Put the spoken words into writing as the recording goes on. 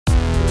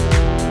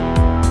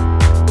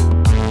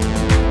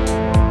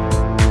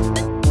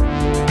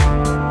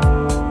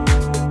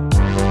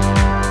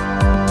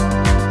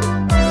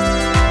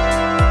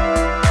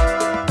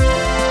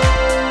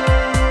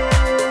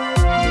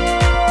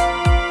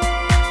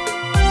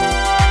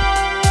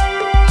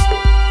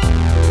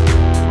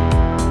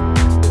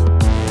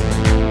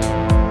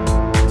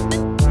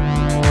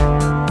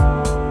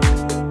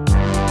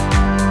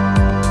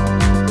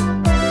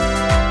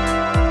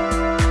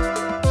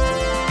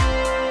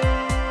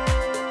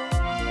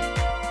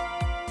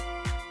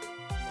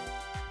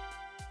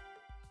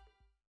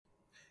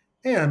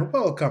And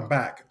welcome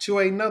back to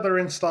another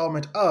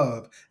installment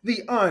of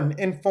the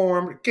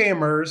Uninformed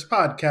Gamers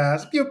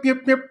Podcast. Pew, pew,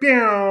 pew,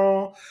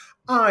 pew.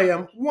 I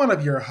am one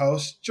of your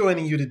hosts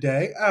joining you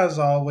today. As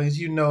always,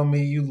 you know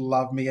me, you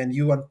love me, and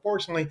you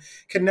unfortunately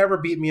can never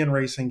beat me in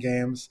racing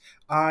games.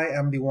 I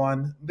am the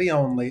one, the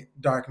only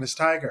Darkness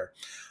Tiger.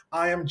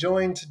 I am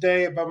joined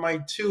today by my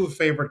two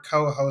favorite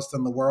co hosts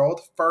in the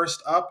world.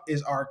 First up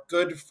is our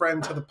good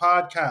friend to the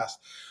podcast,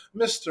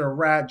 Mr.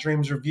 Rat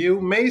Dreams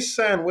Review.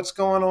 Mason, what's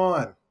going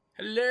on?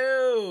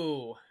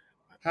 Hello.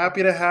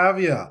 Happy to have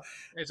you.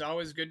 It's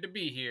always good to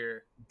be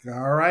here.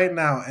 All right,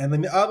 now. And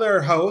then the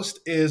other host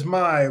is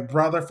my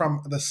brother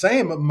from the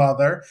same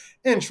mother,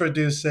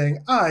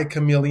 introducing I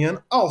Chameleon,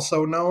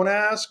 also known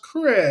as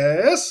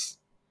Chris.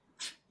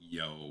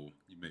 Yo,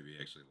 you made me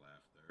actually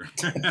laugh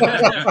No,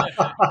 there.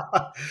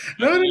 I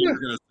no, thought you no. were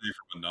going to say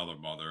from another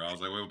mother. I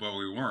was like, well, but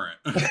we weren't.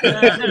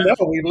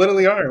 No, we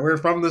literally are. We're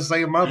from the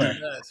same mother.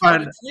 Yes, what a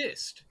And,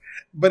 twist.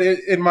 but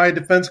in my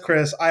defense,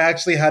 Chris, I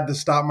actually had to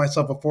stop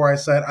myself before I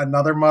said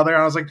another mother.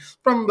 I was like,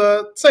 from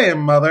the same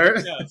mother.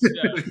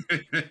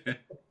 Yes.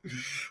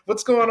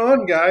 What's going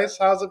on, guys?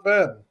 How's it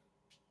been?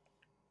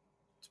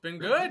 It's been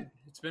good.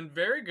 It's been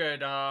very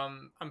good.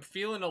 I'm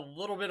feeling a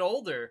little bit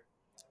older.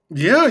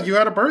 Yeah, you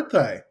had a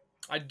birthday.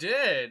 I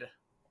did.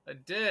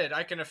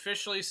 I can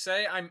officially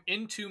say I'm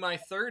into my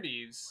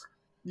 30s.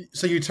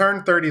 So you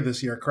turned 30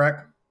 this year,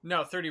 correct?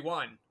 No,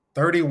 31.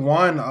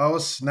 31. Oh,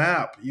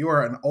 snap. You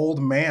are an old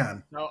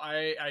man. No,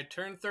 I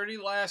turned 30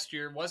 last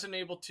year. Wasn't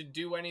able to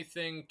do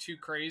anything too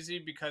crazy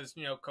because,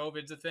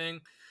 COVID's a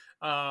thing.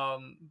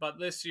 But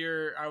this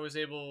year I was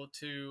able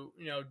to,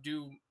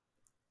 do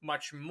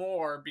much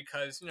more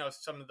because,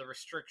 some of the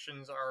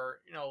restrictions are,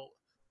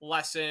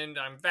 lessened.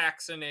 I'm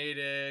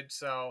vaccinated.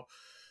 So,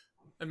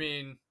 I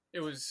mean,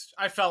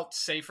 I felt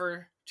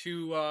safer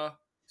to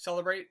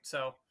celebrate.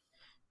 So,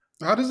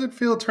 How does it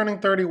feel turning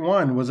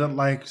 31? Was it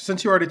like,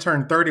 since you already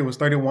turned 30, was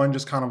 31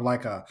 just kind of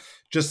like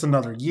just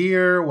another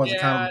year? Was it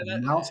kind of yeah,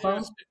 like a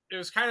milestone? it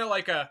was kind of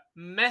like a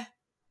meh.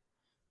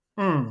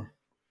 Hmm.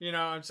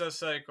 I'm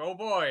just like, oh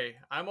boy,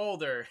 I'm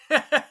older.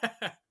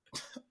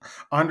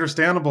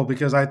 Understandable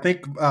because I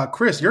think,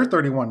 Chris, you're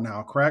 31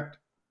 now, correct?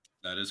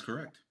 That is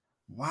correct.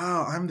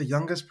 Wow, I'm the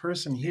youngest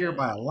person here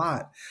by a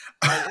lot.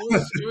 But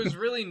it was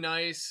really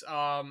nice.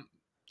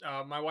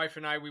 My wife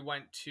and I, we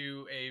went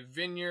to a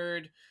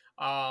vineyard,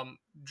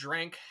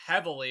 drank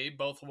heavily,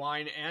 both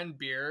wine and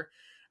beer,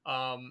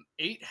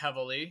 ate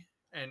heavily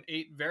and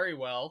ate very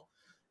well.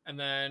 And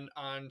then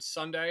on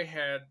Sunday,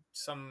 had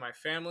some of my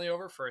family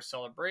over for a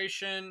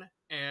celebration,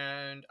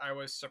 and I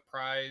was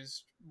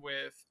surprised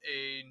with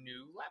a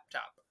new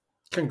laptop.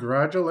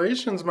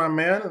 Congratulations, my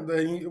man.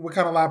 What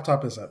kind of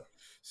laptop is it?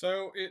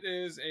 So it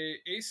is a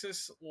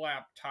Asus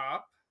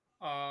laptop.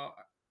 I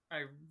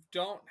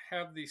don't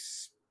have the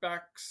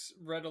specs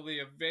readily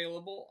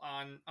available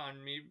on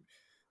me.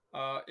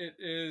 It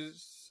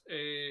is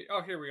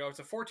here we go. It's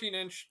a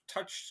 14-inch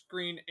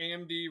touchscreen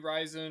AMD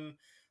Ryzen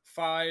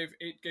 5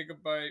 8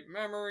 GB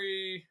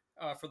memory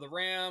for the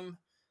RAM,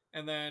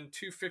 and then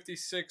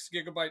 256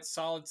 GB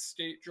solid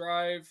state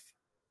drive.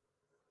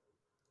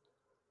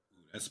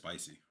 Ooh, that's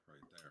spicy right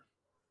there.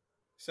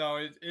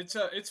 So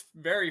it's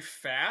very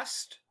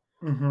fast.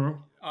 Mm-hmm.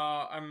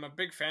 I'm a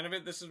big fan of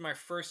it. This is my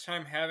first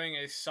time having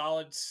a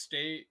solid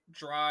state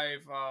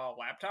drive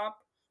laptop,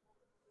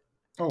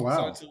 Oh, so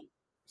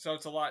wow.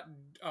 it's a lot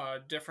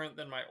different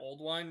than my old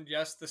one.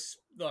 Yes, this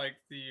like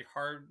the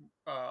hard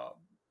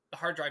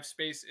drive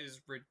space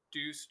is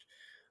reduced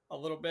a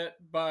little bit,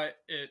 but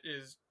it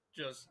is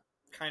just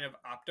kind of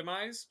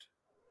optimized.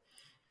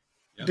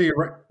 Yeah.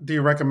 Do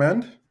you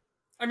recommend?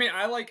 I mean,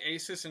 I like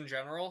Asus in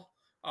general.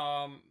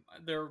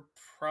 They're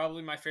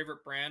probably my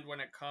favorite brand when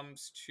it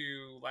comes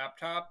to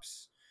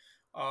laptops.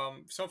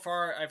 So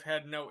far, I've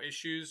had no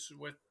issues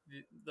with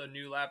the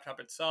new laptop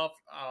itself.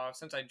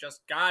 Since I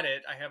just got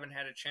it, I haven't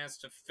had a chance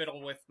to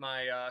fiddle with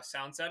my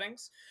sound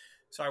settings.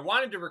 So I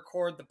wanted to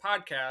record the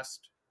podcast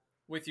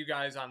with you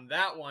guys on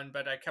that one,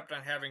 but I kept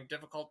on having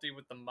difficulty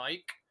with the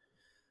mic.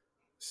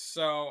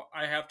 So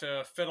I have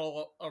to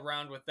fiddle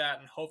around with that,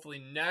 and hopefully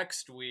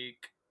next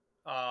week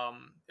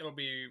it'll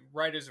be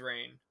right as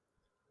rain.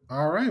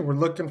 All right, we're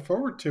looking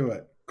forward to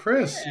it.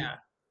 Chris, Yeah.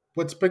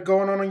 what's been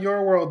going on in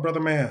your world,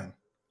 brother man?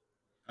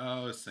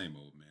 Oh, same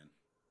old man.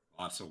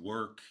 Lots of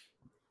work,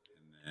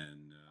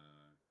 and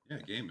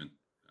then gaming.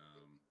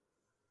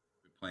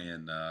 Been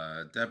playing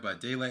Dead by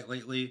Daylight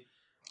lately.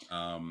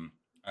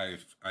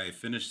 I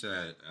finished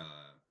that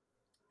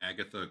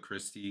Agatha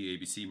Christie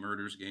ABC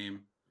Murders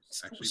game.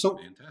 It's actually So,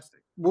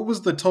 fantastic. what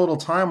was the total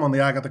time on the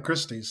Agatha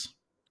Christie's?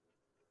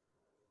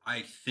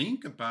 I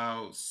think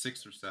about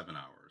 6 or 7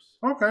 hours.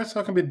 Okay, so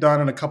it can be done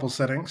in a couple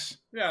settings.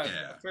 Yeah,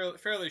 Yeah,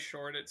 fairly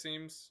short, it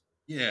seems.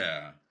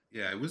 yeah.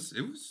 It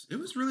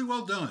was really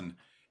well done.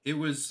 It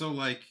was so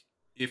like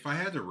if I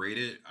had to rate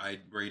it,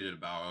 I'd rate it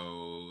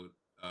about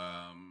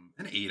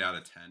an 8 out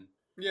of 10,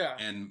 Yeah.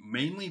 and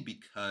mainly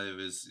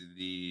because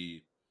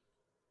the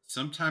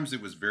sometimes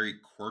it was very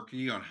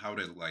quirky on how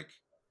to like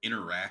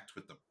interact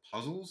with the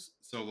puzzles.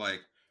 So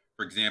like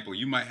for example,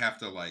 you might have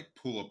to like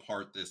pull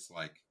apart this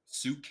like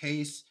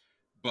suitcase,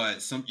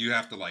 but you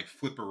have to like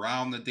flip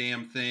around the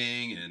damn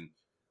thing and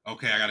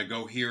okay, I got to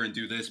go here and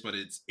do this, but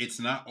it's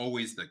not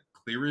always the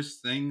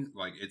clearest thing.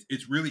 Like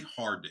it's really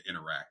hard to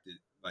interact.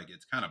 Like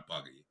it's kind of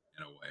buggy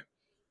in a way.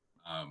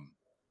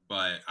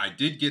 But I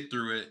did get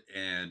through it,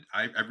 and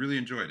I really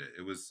enjoyed it.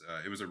 It was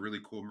a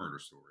really cool murder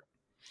story.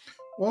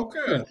 Well,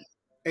 good.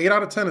 8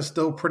 out of 10 is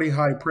still pretty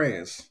high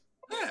praise.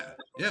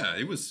 Yeah.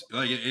 It was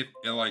like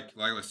like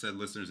I said,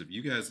 listeners, if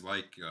you guys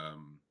like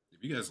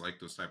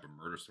those type of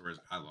murder stories,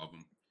 I love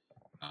them.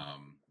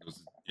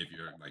 If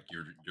you're like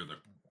you're the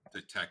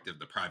detective,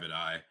 the private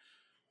eye,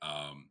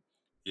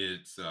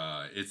 it's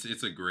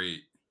a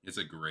great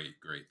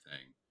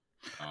thing.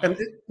 And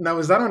now,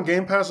 is that on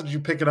Game Pass, or did you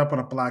pick it up on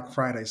a Black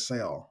Friday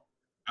sale?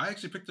 I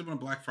actually picked it up on a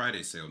Black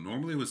Friday sale.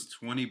 Normally it was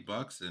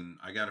 $20, and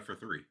I got it for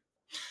 $3.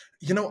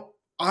 You know,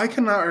 I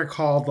cannot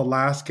recall the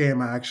last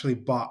game I actually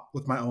bought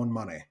with my own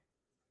money.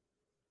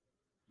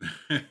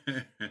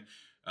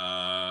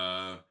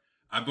 I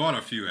bought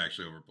a few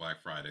actually over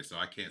Black Friday, so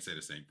I can't say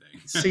the same thing.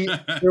 See,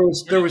 there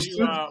was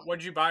what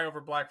did you buy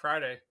over Black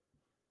Friday?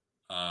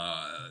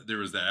 There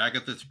was the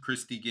Agatha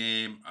Christie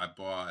game. I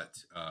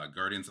bought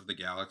Guardians of the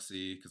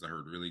Galaxy because I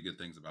heard really good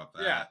things about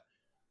that.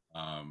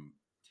 Yeah.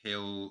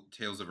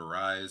 Tales of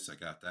Arise. I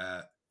got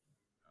that.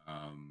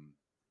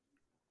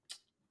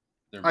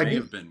 There may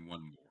have been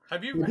one more.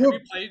 Have you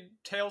played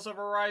Tales of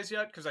Arise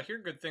yet? Because I hear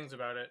good things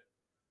about it.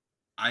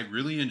 I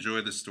really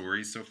enjoy the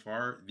story so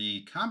far.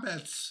 The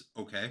combat's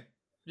okay.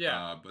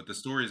 Yeah. But the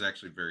story is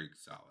actually very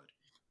solid.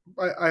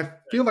 I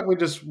feel like we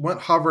just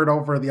hovered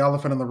over the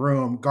elephant in the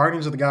room.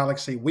 Guardians of the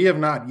Galaxy. We have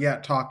not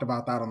yet talked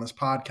about that on this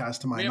podcast,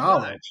 to my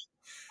knowledge.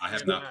 I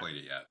have not played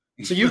it yet.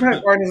 So you've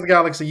had Guardians of the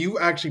Galaxy. You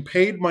actually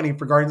paid money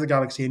for Guardians of the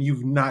Galaxy, and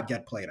you've not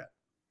yet played it.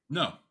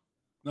 No,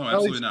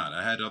 absolutely not.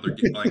 I had other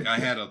like I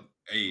have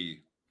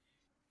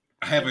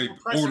a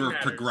order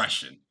of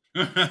progression.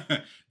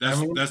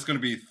 That's going to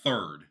be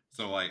third.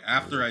 So like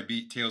after I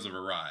beat Tales of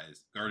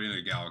Arise, Guardian of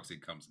the Galaxy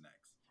comes next.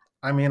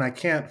 I mean, I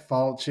can't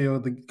fault you.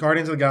 The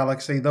Guardians of the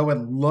Galaxy, though it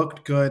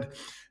looked good,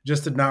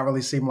 just did not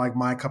really seem like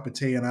my cup of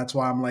tea. And that's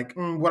why I'm like,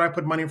 would I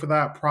put money for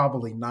that?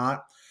 Probably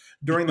not.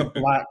 During the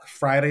Black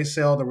Friday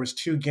sale, there was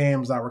 2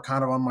 games that were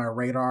kind of on my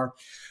radar.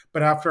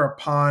 But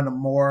upon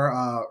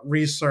more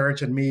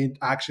research and me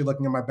actually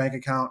looking at my bank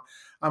account,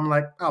 I'm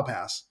like, I'll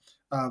pass.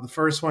 The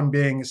first one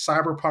being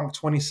Cyberpunk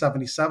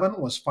 2077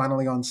 was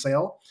finally on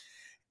sale.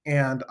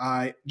 And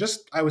I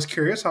was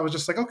curious. I was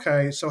just like,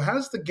 okay, so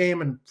has the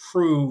game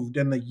improved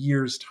in the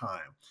year's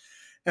time?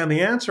 And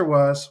the answer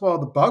was, well, a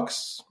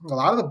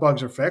lot of the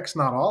bugs are fixed,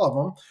 not all of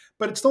them,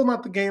 but it's still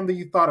not the game that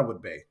you thought it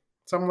would be.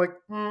 So I'm like,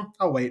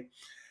 I'll wait.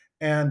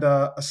 And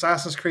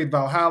Assassin's Creed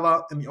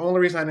Valhalla, and the only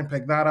reason I didn't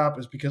pick that up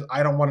is because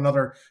I don't want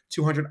another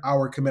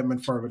 200-hour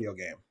commitment for a video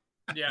game.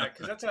 Yeah,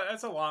 because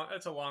that's a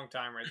long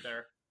time right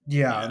there.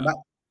 Yeah. And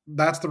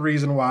that's the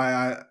reason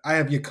why I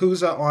have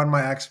Yakuza on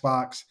my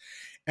Xbox.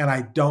 And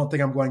I don't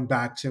think I'm going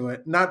back to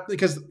it. Not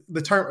because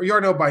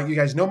you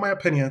guys know my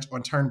opinions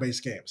on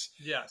turn-based games.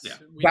 Yes. Yeah.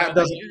 That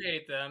doesn't, you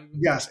hate them.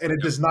 Yes, and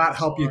it does not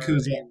help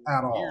Yakuza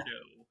at all.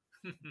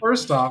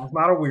 First off, it's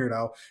not a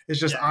weirdo. It's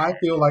just I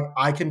feel like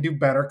I can do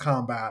better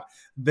combat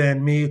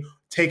than me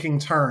taking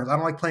turns. I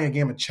don't like playing a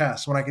game of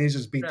chess when I can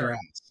just beat their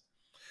ass.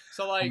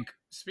 So like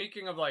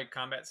speaking of like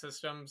combat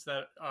systems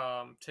that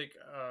take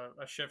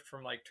a shift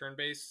from like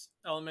turn-based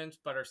elements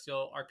but are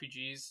still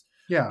RPGs.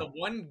 Yeah. The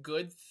one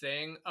good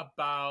thing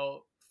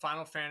about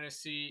Final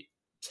Fantasy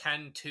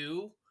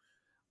X-2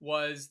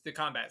 was the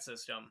combat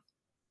system,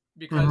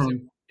 because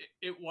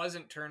it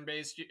wasn't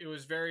turn-based. It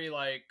was very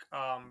like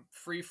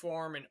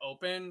free-form and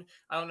open.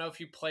 I don't know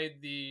if you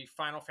played the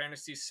Final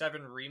Fantasy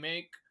VII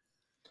Remake.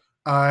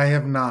 I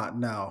have not,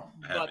 no.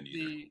 But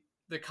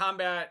the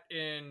combat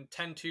in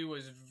X-2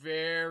 was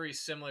very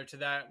similar to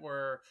that,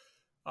 where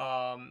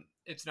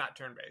it's not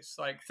turn-based.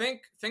 Like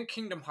think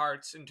Kingdom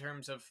Hearts in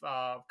terms of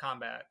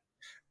combat.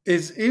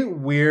 Is it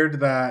weird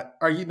that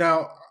are you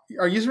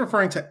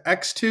referring to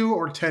X2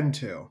 or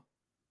X-2?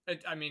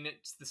 I mean,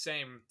 it's the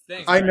same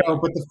thing. I know,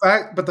 but the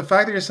fact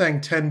that you're saying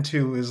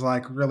X-2 is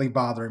like really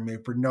bothering me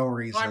for no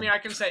reason. Well, I mean, I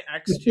can say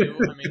X2.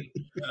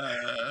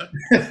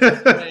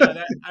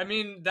 I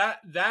mean,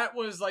 that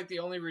was like the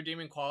only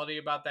redeeming quality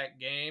about that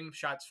game.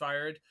 Shots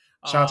fired.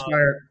 Shots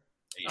fired.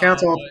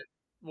 Cancel.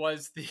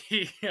 Was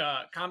the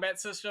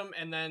combat system,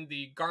 and then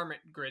the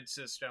garment grid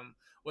system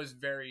was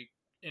very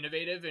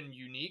innovative and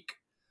unique.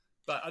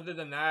 But other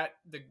than that,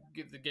 the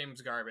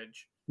game's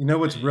garbage. You know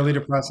what's really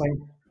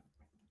depressing?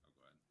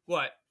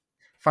 What?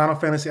 Final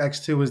Fantasy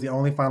X2 is the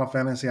only Final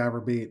Fantasy I ever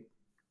beat.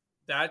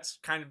 That's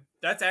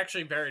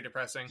actually very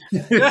depressing.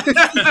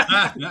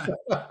 I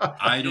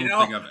don't think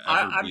I've ever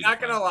I'm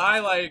not gonna lie,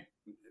 like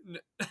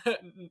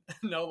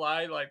no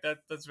lie, like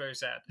that's very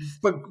sad.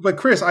 But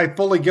Chris, I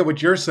fully get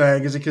what you're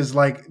saying. Is it because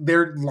like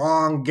they're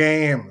long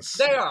games?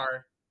 They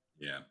are.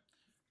 Yeah.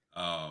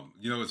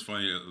 You know, it's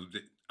funny.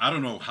 I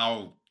don't know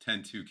how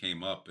X-2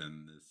 came up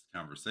in this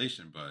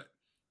conversation, but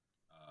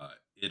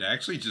It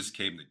actually just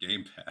came to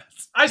Game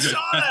Pass. I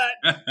saw that.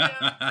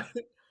 Yeah.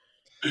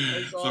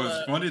 I saw So it's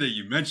that. funny that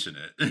you mention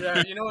it.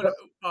 Yeah, you know what?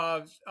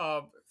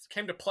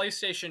 Came to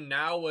PlayStation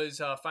Now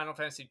was Final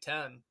Fantasy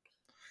X.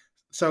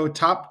 So,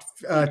 top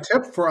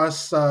tip for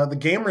us, the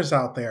gamers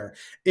out there: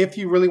 if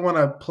you really want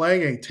to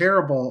play a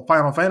terrible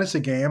Final Fantasy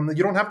game, then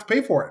you don't have to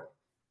pay for it.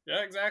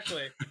 Yeah,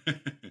 exactly.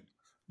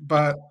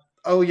 But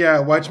oh yeah,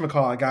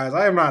 whatchamacallit, guys,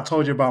 I have not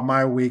told you about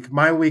my week.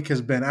 My week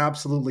has been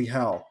absolutely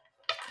hell.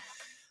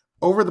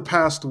 Over the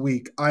past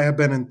week, I have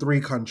been in 3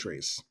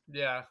 countries: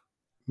 Yeah.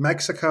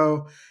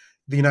 Mexico,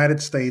 the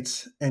United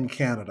States, and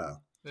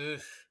Canada. Ugh.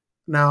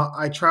 Now,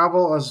 I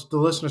travel, as the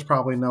listeners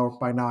probably know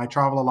by now, I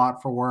travel a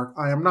lot for work.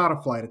 I am not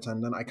a flight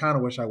attendant. I kind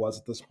of wish I was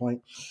at this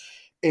point.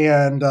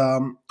 And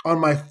on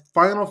my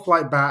final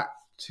flight back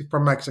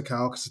from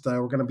Mexico, because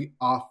we're going to be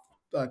off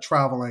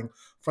traveling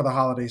for the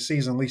holiday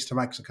season, at least to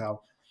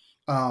Mexico,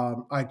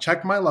 I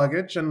checked my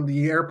luggage, and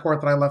the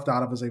airport that I left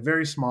out of is a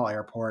very small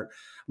airport.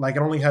 Like,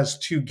 it only has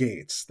 2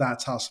 gates.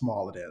 That's how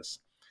small it is.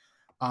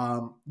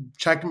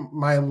 Check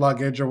my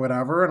luggage or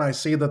whatever, and I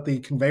see that the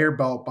conveyor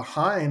belt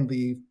behind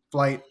the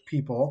flight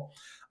people,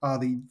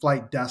 the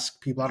flight desk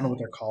people, I don't know what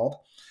they're called,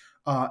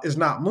 is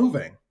not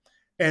moving.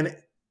 And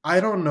I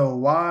don't know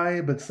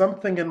why, but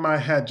something in my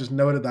head just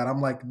noted that.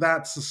 I'm like,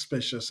 that's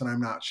suspicious, and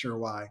I'm not sure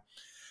why.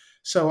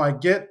 So I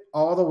get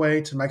all the way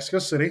to Mexico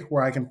City,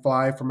 where I can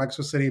fly from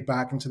Mexico City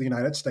back into the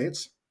United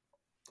States.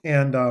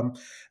 And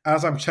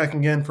as I'm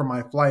checking in for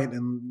my flight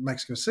in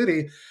Mexico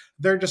City,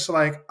 they're just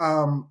like,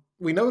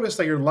 we noticed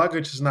that your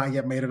luggage has not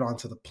yet made it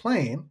onto the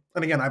plane.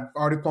 And again, I've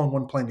already flown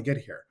one plane to get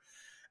here.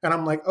 And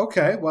I'm like,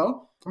 okay,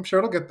 well, I'm sure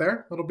it'll get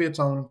there. It'll be its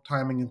own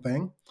timing and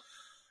thing.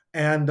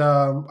 And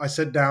I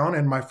sit down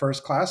in my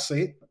first class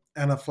seat,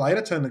 and a flight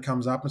attendant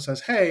comes up and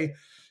says, hey,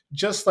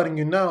 just letting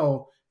you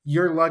know,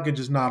 your luggage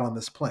is not on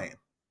this plane.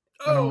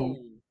 And Oh.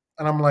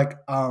 I'm like,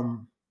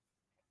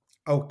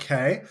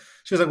 okay.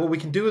 She was like, what we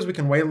can do is we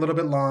can wait a little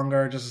bit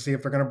longer just to see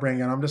if they're going to bring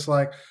it. I'm just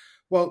like,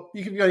 well,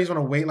 you guys want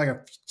to wait like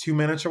 2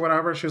 minutes or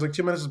whatever. She was like,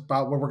 2 minutes is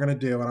about what we're going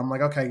to do. And I'm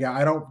like, okay, yeah,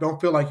 I don't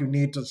feel like you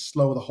need to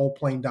slow the whole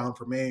plane down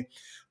for me.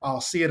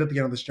 I'll see it at the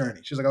end of this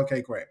journey. She's like,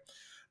 okay, great.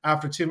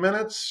 After 2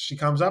 minutes, she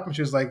comes up and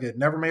she was like, it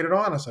never made it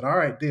on. I said, all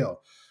right,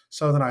 deal.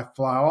 So then I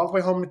fly all the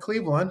way home to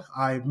Cleveland.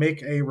 I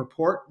make a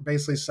report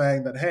basically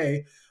saying that,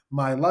 hey,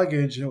 my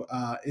luggage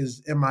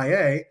is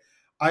MIA.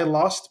 I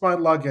lost my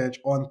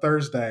luggage on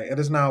Thursday. It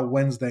is now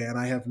Wednesday, and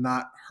I have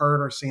not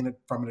heard or seen it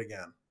from it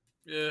again.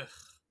 Ugh.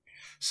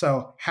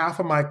 So half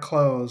of my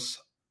clothes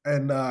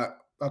and a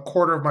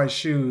quarter of my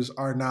shoes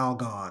are now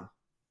gone.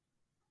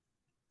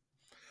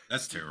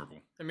 That's terrible.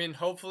 I mean,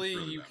 hopefully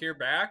Really you bad. hear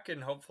back,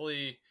 and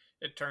hopefully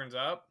it turns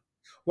up.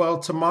 Well,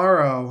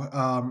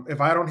 tomorrow, if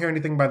I don't hear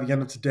anything by the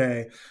end of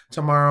today,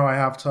 tomorrow I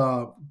have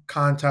to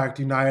contact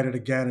United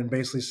again and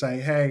basically say,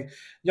 hey,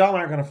 y'all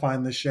aren't going to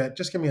find this shit.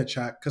 Just give me a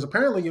check. Because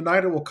apparently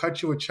United will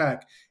cut you a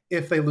check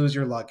if they lose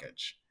your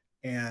luggage.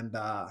 And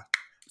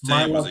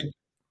Say it was a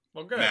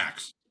Well, good.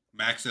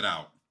 max it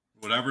out.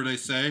 Whatever they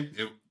say,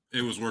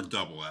 it was worth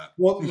double that.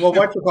 Well,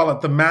 what you call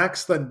it? The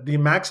max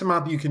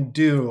amount that you can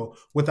do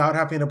without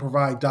having to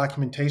provide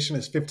documentation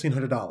is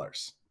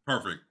 $1,500.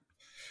 Perfect.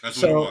 That's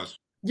what it was.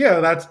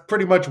 Yeah, that's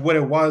pretty much what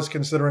it was,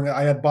 considering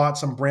I had bought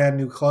some brand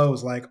new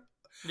clothes. Like,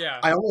 yeah,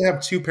 I only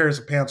have 2 pairs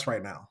of pants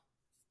right now,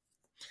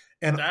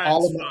 and that's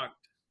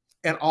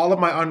all of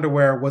my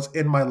underwear was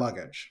in my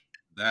luggage.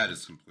 That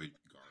is complete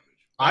garbage.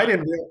 I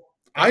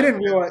didn't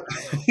realize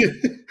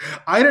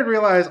I didn't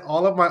realize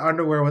all of my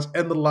underwear was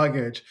in the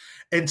luggage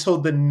until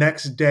the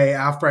next day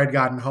after I'd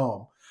gotten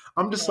home.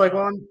 I'm just like,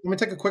 well, let me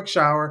take a quick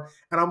shower,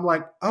 and I'm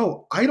like,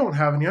 oh, I don't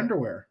have any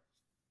underwear.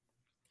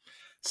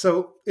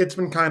 So it's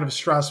been kind of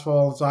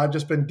stressful. So I've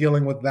just been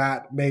dealing with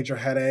that major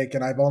headache,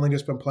 and I've only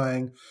just been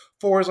playing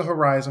Forza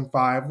Horizon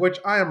 5, which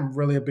I am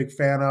really a big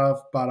fan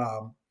of, but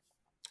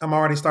I'm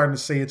already starting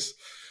to see it's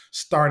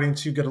starting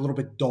to get a little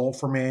bit dull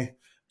for me.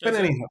 But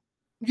anyhow,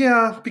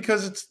 yeah,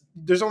 because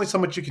there's only so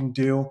much you can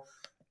do,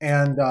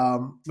 and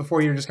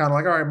before you're just kind of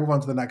like, all right, move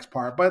on to the next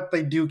part. But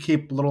they do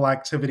keep little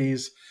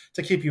activities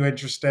to keep you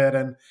interested,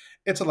 and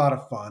it's a lot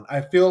of fun.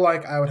 I feel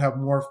like I would have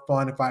more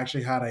fun if I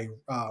actually had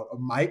a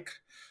mic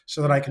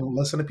so that I can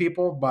listen to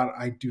people, but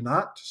I do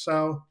not.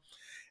 So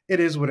it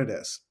is what it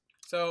is.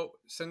 So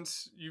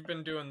since you've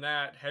been doing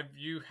that, have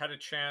you had a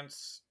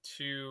chance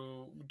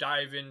to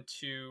dive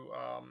into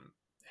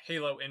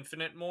Halo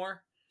Infinite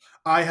more?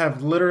 I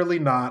have literally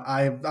not.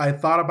 I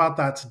thought about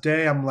that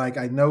today. I'm like,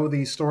 I know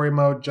the story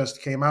mode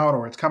just came out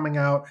or it's coming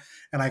out,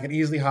 and I can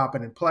easily hop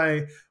in and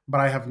play, but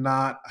I have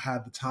not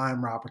had the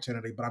time or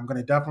opportunity. But I'm going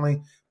to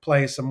definitely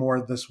play some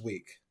more this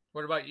week.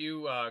 What about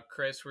you,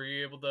 Chris? Were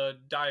you able to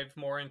dive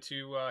more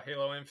into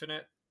Halo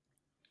Infinite?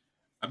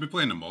 I've been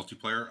playing the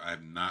multiplayer. I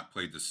have not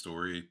played the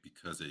story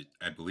because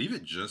I believe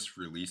it just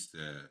released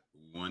at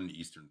 1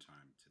 Eastern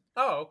time today.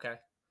 Oh, okay.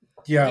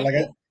 Yeah,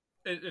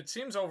 it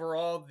seems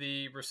overall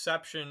the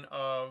reception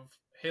of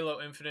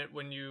Halo Infinite,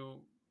 when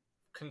you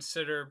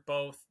consider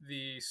both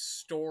the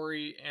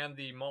story and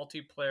the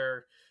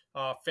multiplayer,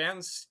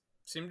 fans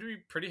seem to be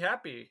pretty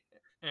happy.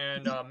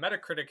 and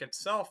Metacritic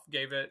itself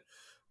gave it,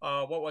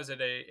 what was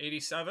it, a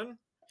 87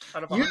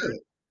 out of Yeah. 100?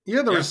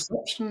 Yeah, the Yeah.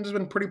 reception has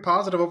been pretty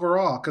positive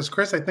overall. Because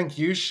Chris, I think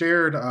you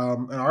shared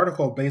an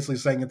article basically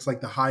saying it's like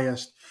the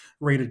highest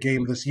rated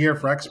game this year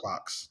for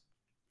Xbox.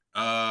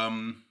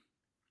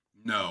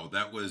 No,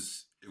 it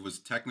was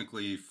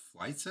technically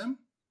Flight Sim.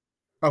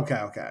 Okay.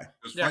 It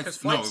was Yeah, because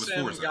Flight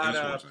Sim Forza. got It was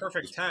a Forza.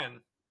 perfect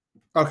 10.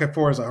 Okay,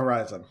 Forza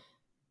Horizon.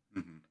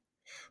 Mm-hmm.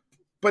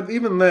 But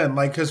even then,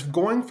 like, because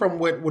going from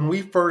when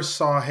we first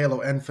saw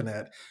Halo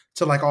Infinite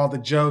to like all the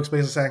jokes,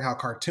 basically saying how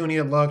cartoony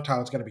it looked, how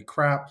it's going to be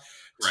crap,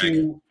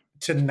 Greg.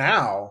 to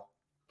now,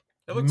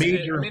 It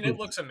major. it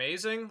looks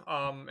amazing.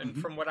 And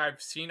Mhm. from what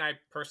I've seen, I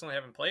personally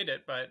haven't played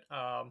it, but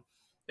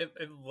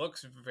it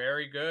looks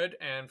very good.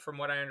 And from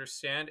what I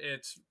understand,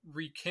 it's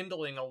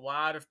rekindling a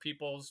lot of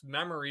people's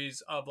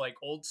memories of like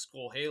old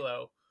school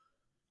Halo,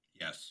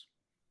 Yes.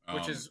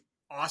 which is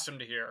awesome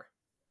to hear.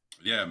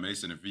 Yeah,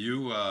 Mason. If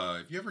you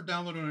ever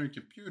download it on your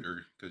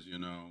computer, because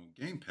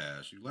Game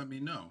Pass, you let me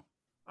know.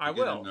 I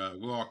will.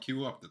 We'll all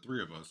queue up, the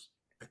three of us.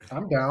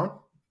 I'm down.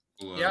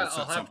 We'll, Yeah, we'll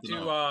set something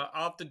up.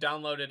 I'll have to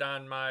download it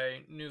on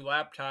my new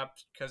laptop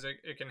because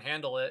it can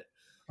handle it.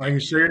 Are you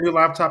sure your new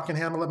laptop can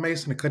handle it,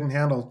 Mason? It couldn't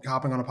handle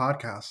hopping on a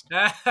podcast.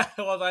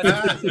 Well,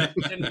 that's because it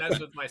didn't mess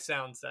with my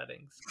sound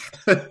settings.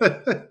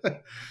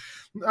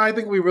 I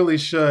think we really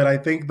should. I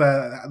think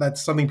that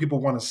that's something people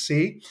want to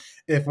see.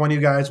 If one of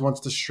you guys wants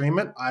to stream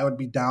it, I would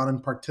be down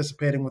and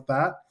participating with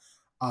that.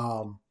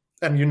 And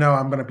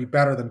I'm going to be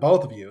better than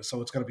both of you,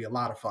 so it's going to be a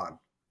lot of fun.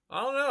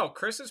 I don't know.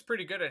 Chris is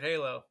pretty good at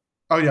Halo.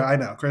 Oh yeah, I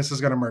know. Chris is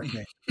going to murk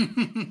me.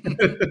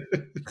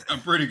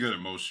 I'm pretty good at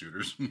most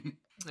shooters.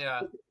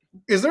 Yeah.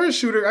 Is there a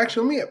shooter?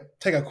 Actually, let me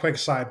take a quick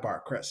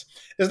sidebar, Chris.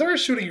 Is there a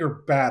shooter you're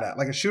bad at?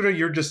 Like a shooter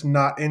you're just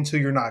not into,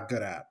 you're not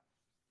good at?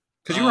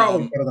 Because you're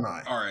always better than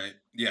I. All right.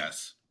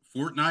 Yes.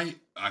 Fortnite,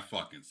 I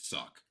fucking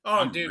suck. Oh,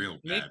 I'm dude, real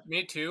bad.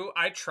 me too.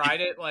 I tried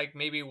it like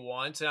maybe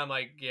once, and I'm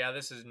like, yeah,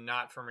 this is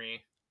not for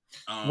me.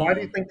 Why do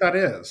you think that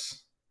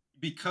is?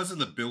 Because of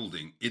the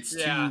building. It's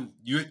Yeah.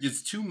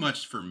 it's too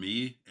much for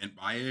me at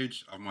my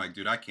age. I'm like,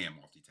 dude, I can't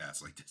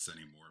multitask like this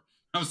anymore.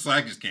 I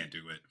just can't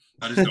do it.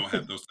 I just don't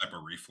have those type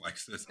of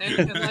reflexes.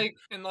 And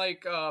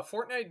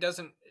Fortnite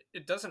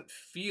doesn't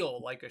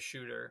feel like a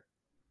shooter.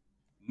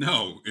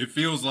 No, it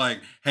feels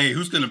like, hey,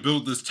 who's gonna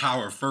build this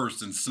tower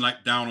first and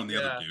snipe down on the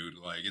other dude?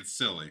 Like, it's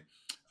silly.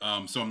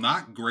 So I'm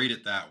not great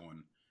at that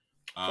one.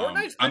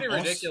 Fortnite's pretty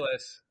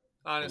ridiculous,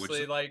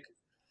 honestly. it? Like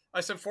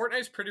I said,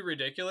 Fortnite's pretty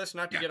ridiculous.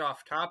 Not to get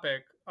off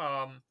topic,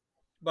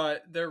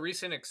 but their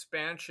recent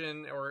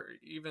expansion, or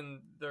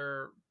even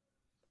their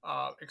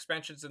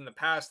expansions in the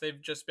past,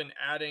 they've just been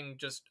adding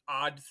just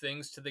odd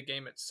things to the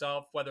game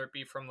itself, whether it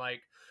be from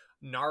like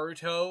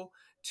Naruto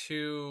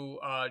to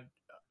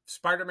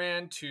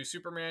Spider-Man to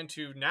Superman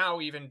to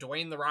now even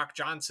Dwayne The Rock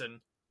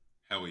Johnson.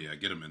 Hell yeah,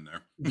 get him in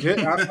there.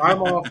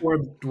 I'm all for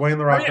Dwayne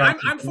The Rock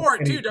Johnson. I'm for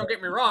it too, don't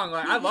get me wrong.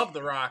 Like, I love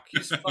The Rock.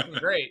 He's fucking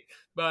great.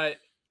 But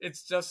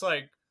it's just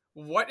like,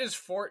 what is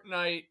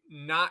Fortnite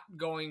not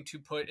going to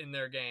put in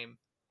their game?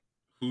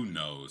 Who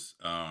knows?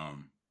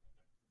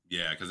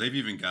 Yeah, because they've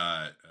even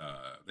got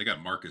they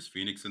got Marcus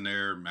Phoenix in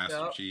there,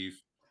 Master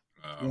Chief.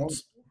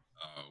 What's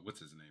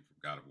his name from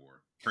God of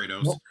War?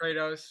 Kratos.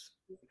 Kratos.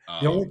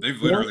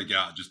 They've literally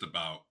got just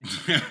about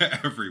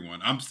everyone.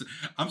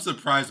 I'm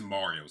surprised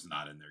Mario's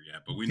not in there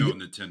yet, but we know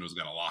Nintendo's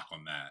got a lock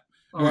on that.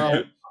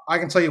 Well, I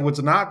can tell you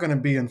what's not going to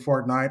be in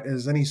Fortnite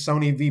is any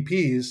Sony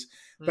VPs.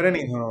 But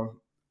anyhow,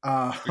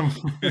 but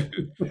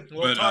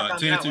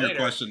to answer your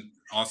question,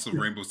 also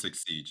Rainbow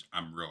Six Siege,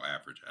 I'm real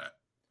average at,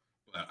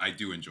 but I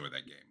do enjoy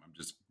that game. I'm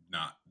just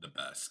not the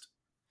best.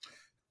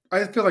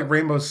 I feel like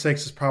Rainbow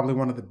Six is probably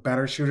one of the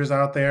better shooters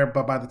out there,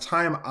 but by the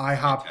time I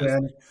hopped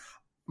in,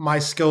 my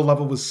skill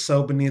level was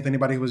so beneath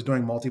anybody who was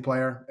doing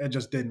multiplayer. It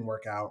just didn't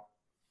work out.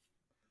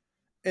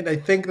 And I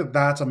think that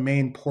that's a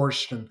main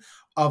portion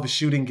of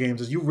shooting games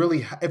is you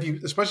really, if you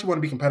especially want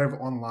to be competitive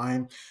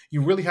online,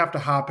 you really have to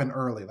hop in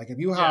early. Like if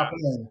you hop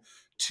in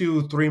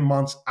 2-3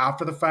 months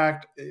after the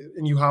fact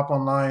and you hop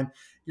online,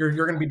 you're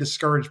going to be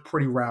discouraged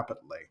pretty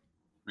rapidly.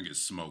 You get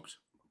smoked.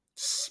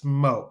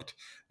 Smoked.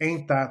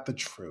 Ain't that the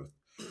truth?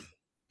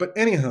 But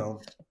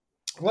anywho,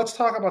 let's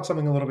talk about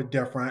something a little bit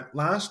different.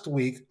 Last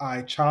week,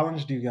 I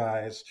challenged you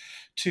guys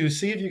to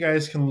see if you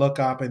guys can look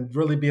up and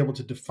really be able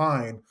to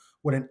define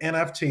what an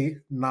NFT,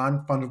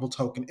 non-fungible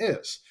token,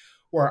 is.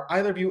 Or are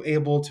either of you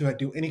able to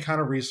do any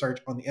kind of research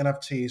on the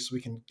NFT so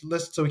we can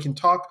list, so we can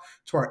talk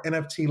to our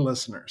NFT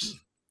listeners?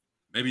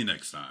 Maybe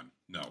next time.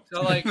 No.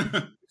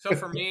 So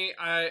for me,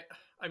 I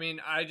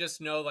mean, I just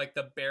know like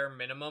the bare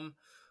minimum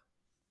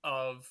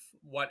of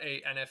what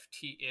a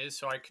NFT is,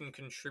 so I can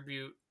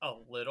contribute a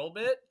little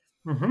bit.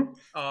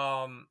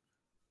 Mm-hmm.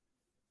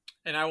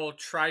 And I will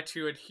try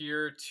to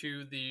adhere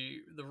to the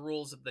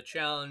rules of the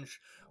challenge,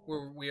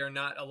 where we are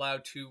not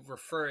allowed to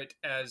refer it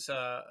as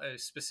a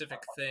specific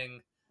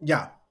thing.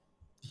 Yeah,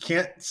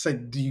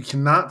 you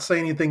cannot say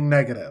anything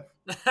negative.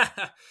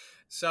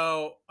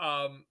 So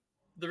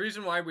the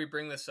reason why we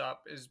bring this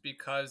up is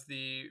because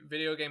the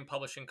video game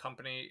publishing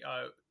company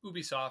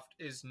Ubisoft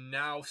is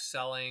now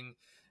selling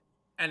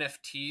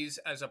NFTs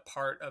as a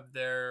part of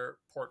their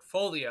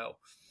portfolio.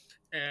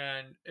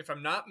 And if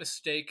I'm not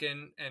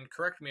mistaken, and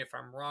correct me if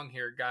I'm wrong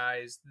here,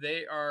 guys,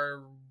 they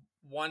are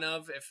one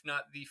of, if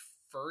not the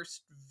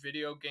first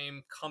video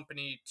game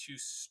company to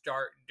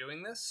start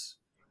doing this.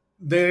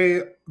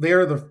 They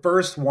are the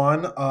first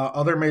one.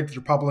 Other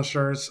major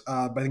publishers,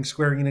 I think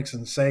Square Enix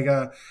and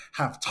Sega,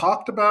 have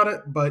talked about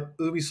it, but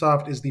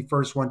Ubisoft is the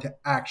first one to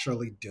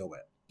actually do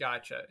it.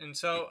 Gotcha. And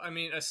so, I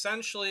mean,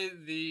 essentially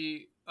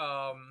the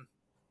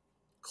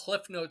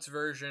Cliff Notes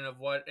version of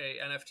what a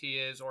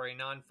NFT is, or a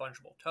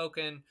non-fungible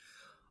token,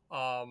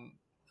 at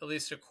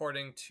least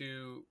according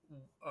to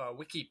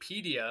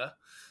Wikipedia,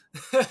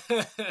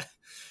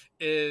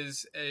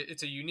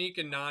 it's a unique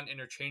and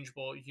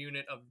non-interchangeable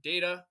unit of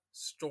data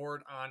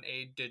stored on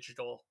a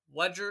digital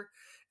ledger,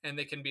 and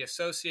they can be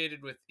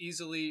associated with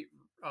easily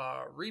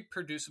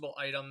reproducible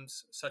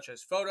items such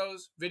as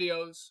photos,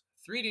 videos,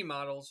 3D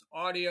models,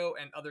 audio,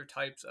 and other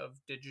types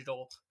of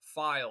digital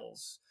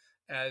files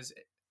as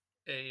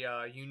a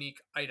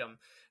unique item.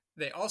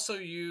 They also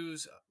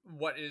use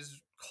what is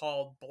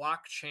called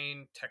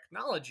blockchain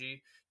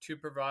technology to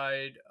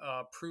provide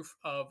proof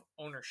of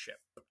ownership.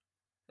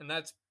 And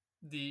that's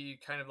the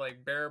kind of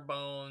like bare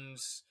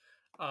bones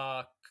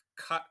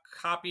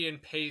copy and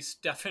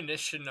paste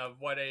definition of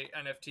what a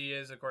NFT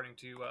is, according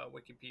to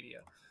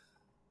Wikipedia.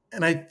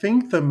 And I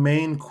think the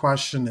main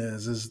question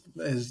is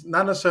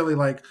not necessarily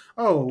like,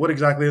 oh, what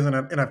exactly is an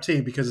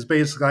NFT? Because it's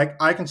basically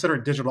like, I consider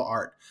it digital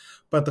art.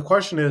 But the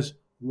question is,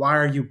 why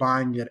are you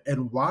buying it,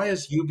 and why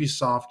is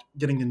Ubisoft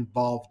getting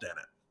involved in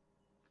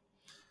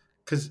it?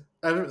 Because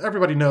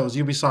everybody knows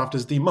Ubisoft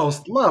is the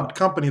most loved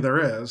company there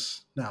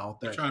is. Now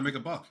They're trying to make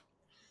a buck.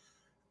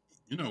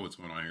 You know what's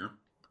going on here.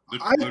 They're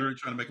literally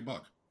trying to make a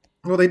buck.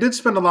 Well, they did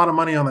spend a lot of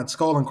money on that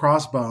Skull and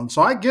Crossbones,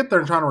 so I get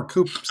they're trying to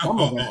recoup some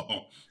of it.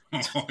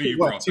 You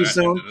what, too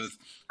soon?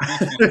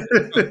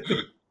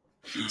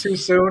 Too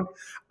soon?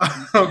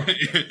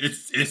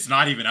 It's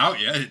not even out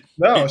yet.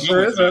 No, it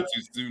sure isn't.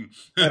 Too soon.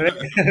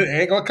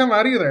 It ain't gonna come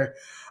out either.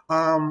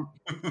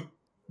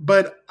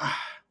 But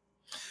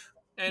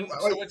and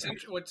so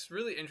what's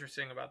really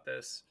interesting about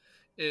this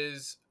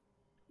is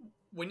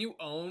when you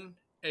own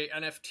a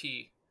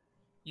NFT,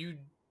 you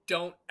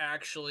don't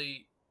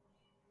actually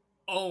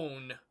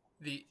own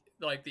the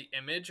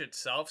image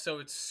itself. So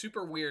it's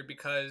super weird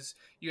because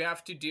you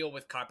have to deal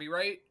with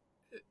copyright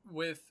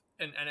with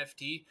an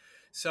NFT.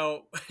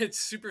 So it's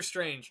super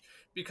strange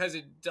because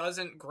it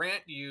doesn't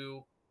grant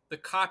you the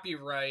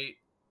copyright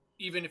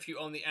even if you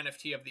own the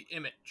NFT of the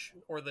image,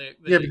 or the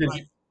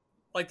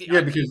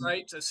IP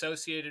rights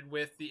associated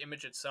with the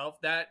image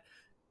itself. That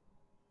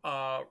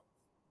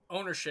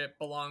ownership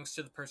belongs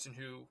to the person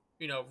who,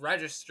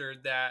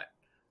 registered that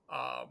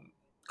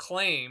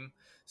claim.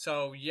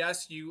 So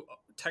yes, you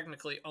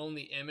technically own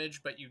the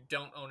image, but you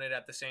don't own it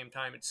at the same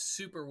time. It's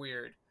super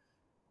weird.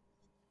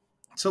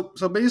 So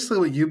basically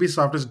what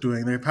Ubisoft is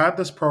doing, they've had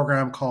this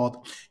program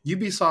called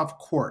Ubisoft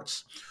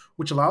Quartz,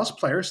 which allows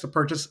players to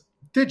purchase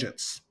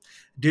digits.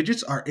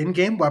 Digits are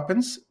in-game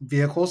weapons,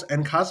 vehicles,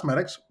 and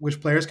cosmetics, which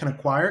players can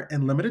acquire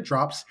in limited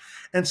drops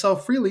and sell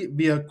freely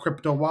via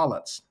crypto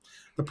wallets.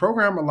 The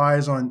program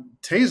relies on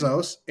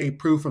Tezos, a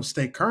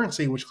proof-of-stake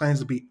currency which claims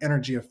to be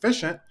energy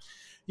efficient.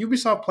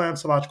 Ubisoft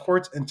plans to launch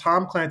Quartz in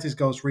Tom Clancy's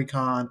Ghost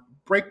Recon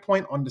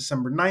Breakpoint on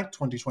December 9th,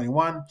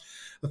 2021.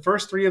 The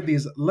first 3 of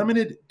these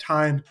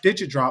limited-time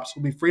digit drops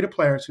will be free to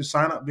players who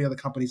sign up via the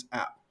company's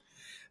app.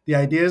 The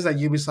idea is that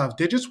Ubisoft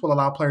Digits will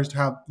allow players to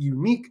have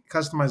unique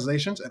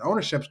customizations and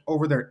ownerships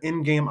over their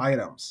in-game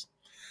items.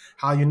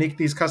 How unique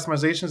these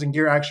customizations and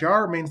gear actually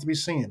are remains to be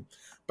seen.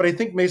 But I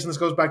think, Mason, this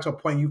goes back to a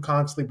point you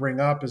constantly bring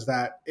up, is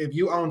that if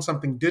you own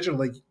something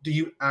digitally, do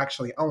you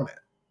actually own it?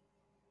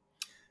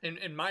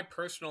 In my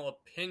personal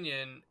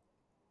opinion,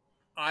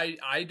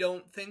 I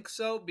don't think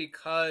so,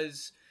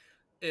 because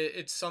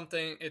it's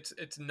something,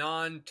 it's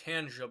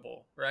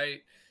non-tangible,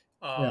 right?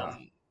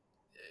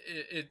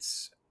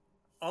 It's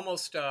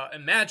almost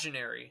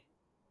imaginary,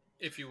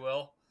 if you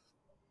will.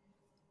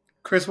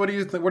 Chris, what do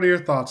you think? What are your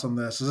thoughts on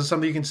this? Is this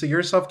something you can see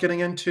yourself getting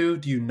into?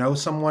 Do you know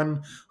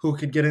someone who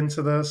could get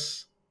into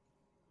this?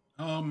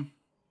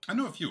 I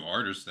know a few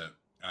artists that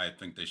I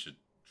think they should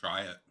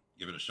try it,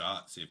 give it a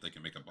shot, see if they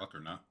can make a buck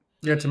or not.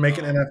 Yeah, to make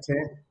an NFT.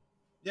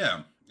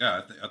 Yeah.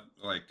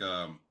 Like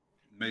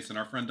Mason,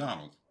 our friend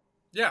Donald.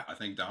 Yeah, I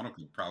think Donald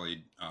could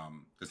probably,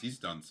 because he's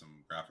done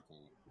some graphical.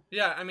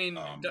 Yeah, I mean,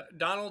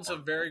 Donald's a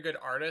very good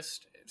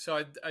artist, so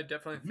I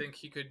definitely think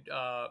he could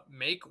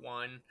make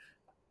one.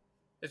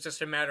 It's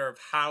just a matter of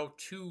how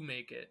to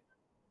make it.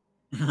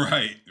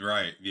 Right.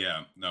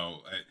 Yeah,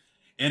 no.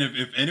 And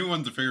if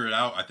anyone's to figure it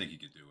out, I think he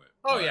could do it.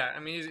 Oh, yeah. I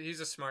mean, he's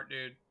a smart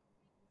dude.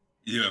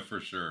 Yeah, for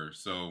sure.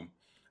 So,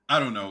 I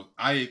don't know.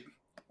 I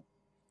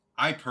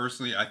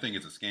personally, I think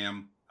it's a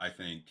scam. I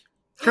think.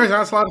 Chris, I'm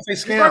not allowed to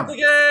say scam. The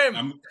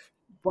game.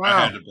 I Wow.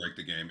 had to break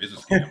the game. It's a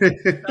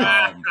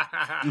scam.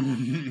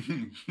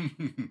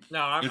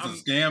 No, I'm, It's a I'm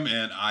scam,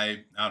 and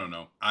I don't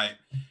know.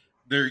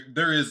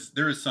 There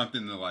is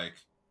something that like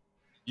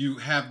you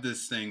have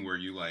this thing where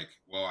you like,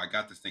 well, I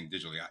got this thing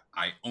digitally.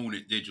 I own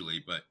it digitally,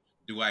 but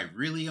do I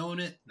really own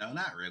it? No,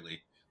 not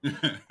really.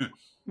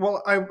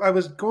 Well, I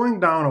was going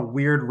down a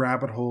weird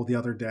rabbit hole the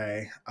other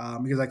day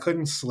because I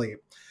couldn't sleep.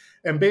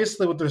 And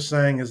basically, what they're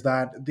saying is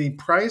that the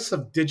price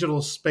of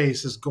digital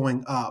space is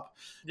going up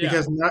yeah.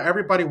 because now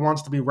everybody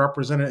wants to be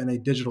represented in a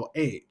digital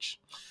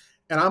age.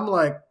 And I'm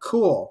like,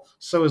 cool.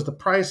 So is the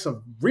price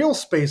of real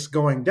space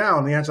going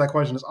down? The answer to that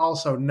question is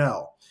also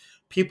no.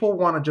 People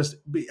want to just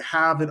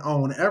have and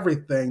own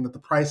everything, that the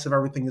price of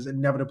everything is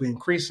inevitably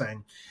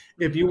increasing.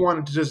 If you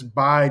wanted to just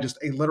buy just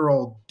a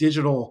literal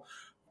digital,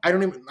 I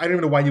don't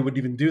even know why you would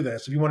even do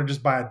this. If you want to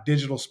just buy a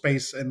digital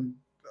space in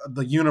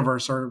the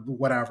universe or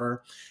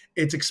whatever,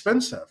 it's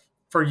expensive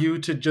for you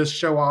to just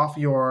show off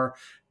your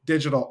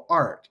digital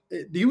art.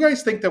 Do you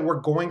guys think that we're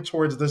going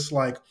towards this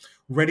like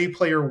Ready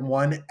Player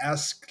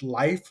One-esque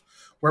life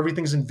where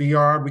everything's in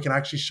VR, we can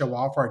actually show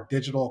off our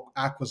digital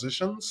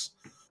acquisitions?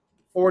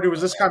 Or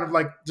was this kind of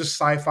like just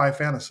sci-fi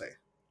fantasy?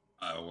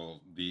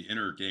 Well, the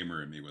inner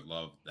gamer in me would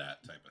love that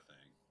type of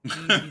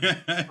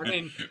I thing.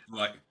 mean,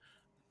 Like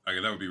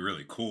that would be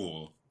really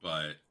cool,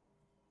 but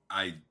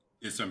I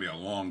it's gonna be a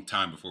long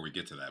time before we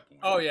get to that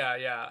point. oh yeah,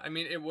 yeah. I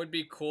mean, it would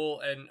be cool,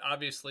 and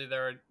obviously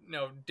there are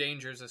no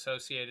dangers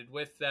associated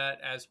with that,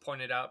 as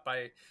pointed out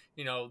by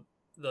you know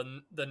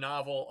the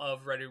novel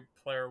of Ready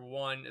Player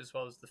One as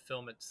well as the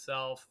film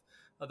itself.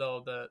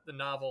 Although the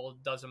novel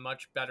does a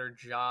much better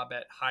job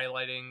at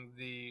highlighting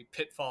the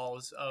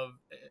pitfalls of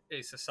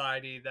a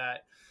society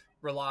that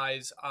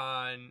relies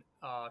on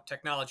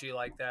technology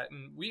like that,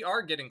 and we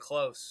are getting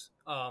close.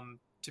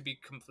 To be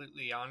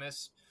completely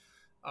honest,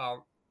 uh,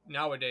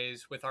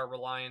 nowadays with our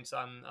reliance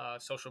on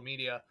social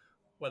media,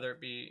 whether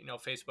it be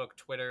Facebook,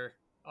 Twitter,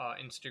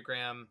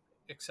 Instagram,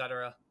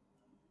 etc.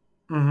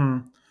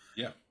 Mm-hmm.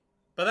 Yeah,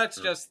 But that's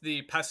sure. just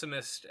the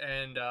pessimist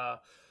and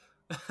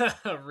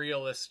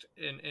realist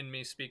in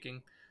me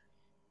speaking.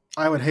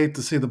 I would hate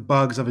to see the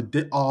bugs of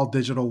a all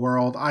digital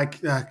world.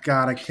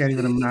 God, I can't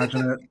even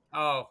imagine it.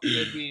 Oh,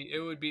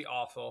 it would be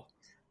awful.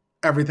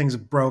 Everything's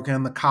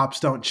broken. The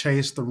cops don't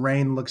chase. The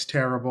rain looks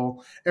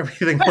terrible.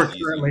 Everything we're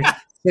Easy. currently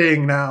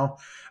seeing now.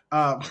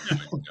 Oh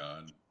my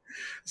god.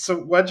 So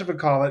what you would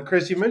call it,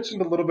 Chris? You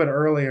mentioned a little bit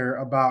earlier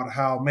about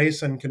how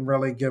Mason can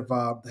really give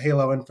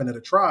Halo Infinite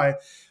a try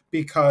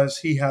because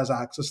he has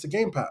access to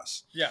Game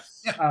Pass.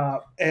 Yes. Yeah.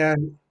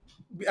 And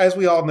as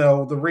we all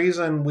know, the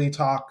reason we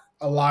talk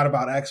a lot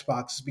about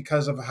Xbox is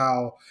because of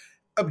how,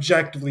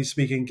 objectively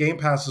speaking, Game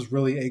Pass is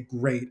really a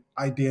great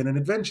idea and an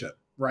invention,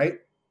 right?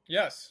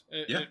 Yes.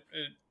 Yeah.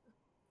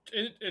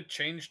 It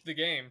changed the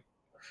game.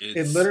 It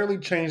It's literally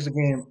changed the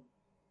game.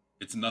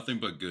 it's nothing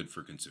but good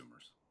for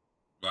consumers.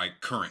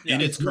 Like current Yeah.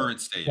 in its It's not-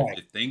 current state. right.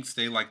 If things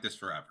stay like this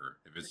forever,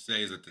 if it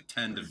stays at the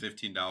 $10 to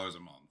 $15 a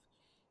month,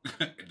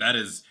 that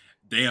is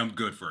damn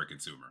good for a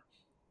consumer.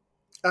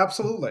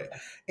 Absolutely.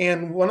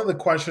 And one of the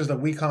questions that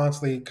we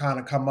constantly kind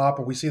of come up,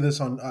 and we see this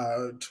on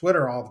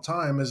Twitter all the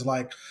time, is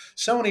like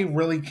Sony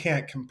really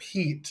can't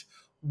compete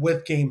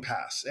with Game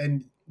Pass.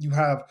 And you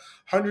have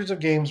hundreds of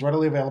games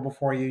readily available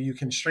for you. You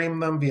can stream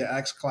them via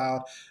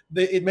xCloud.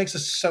 It makes it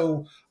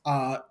so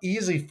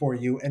easy for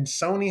you. And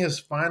Sony has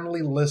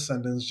finally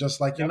listened and is just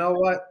like, you Yep. know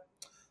what?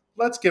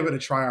 Let's give it a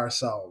try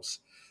ourselves.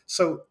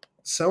 So,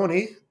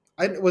 Sony,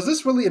 was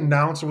this really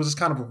announced or was this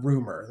kind of a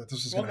rumor that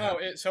this was Well, going to no.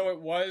 happen? So it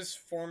was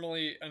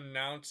formally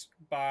announced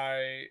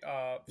by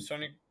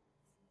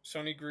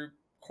Sony Group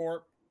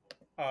Corp,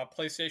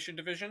 PlayStation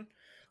division.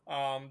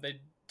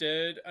 They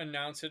did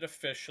announce it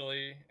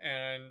officially,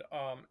 and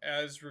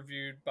as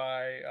reviewed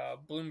by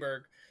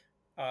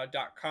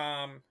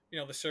Bloomberg.com,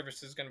 the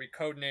service is going to be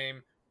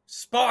codename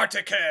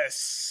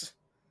Spartacus.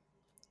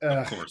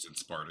 Of course,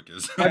 it's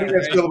Spartacus. How do you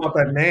guys feel about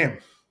that name?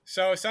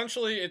 So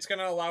essentially, it's going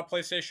to allow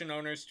PlayStation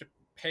owners to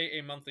pay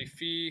a monthly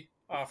fee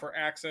for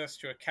access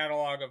to a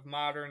catalog of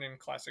modern and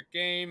classic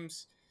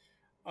games,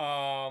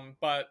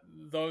 but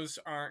those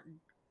aren't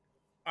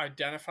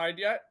identified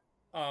yet.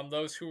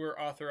 Those who were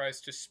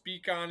authorized to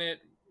speak on it,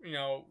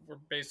 were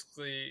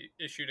basically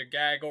issued a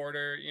gag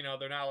order.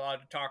 They're not allowed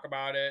to talk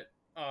about it.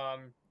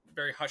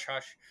 Very hush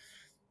hush.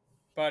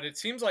 But it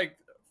seems like,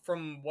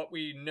 from what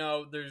we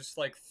know, there's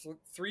like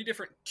three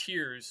different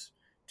tiers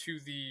to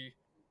the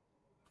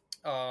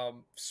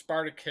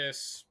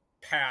Spartacus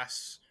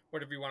Pass,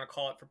 whatever you want to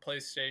call it, for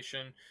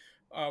PlayStation.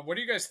 What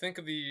do you guys think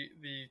of the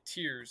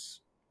tiers?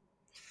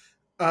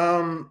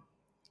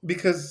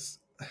 Because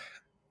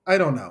I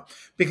don't know,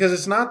 because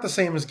it's not the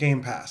same as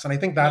Game Pass, and I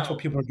think that's No,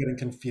 what people are getting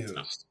It's not.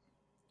 confused.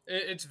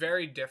 it's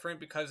very different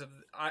because of.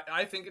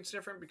 I think it's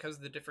different because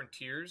of the different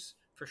tiers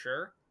for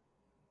sure.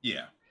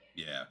 Yeah,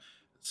 yeah.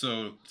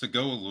 So to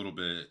go a little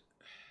bit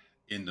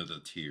into the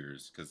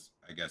tiers, because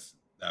I guess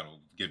that'll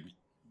give me.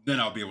 Then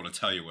I'll be able to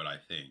tell you what I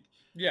think.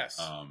 Yes.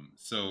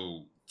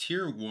 So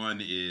tier one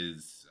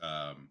is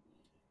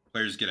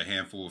players get a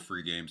handful of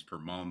free games per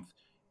month.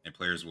 and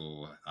players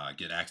will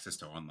get access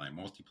to online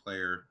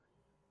multiplayer.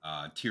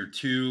 Tier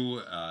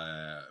 2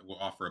 will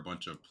offer a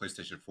bunch of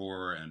PlayStation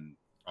 4 and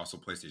also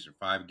PlayStation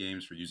 5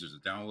 games for users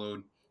to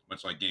download,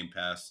 much like Game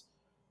Pass,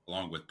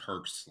 along with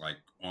perks like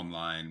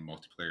online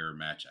multiplayer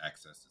match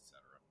access, etc.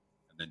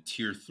 And then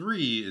Tier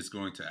 3 is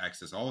going to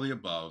access all the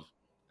above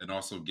and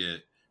also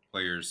get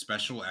players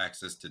special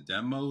access to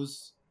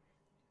demos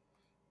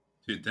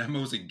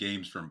and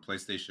games from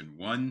PlayStation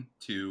 1,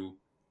 2,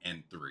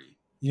 and 3.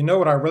 You know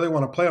what I really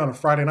want to play on a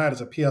Friday night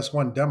is a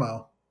PS1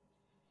 demo.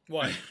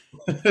 What?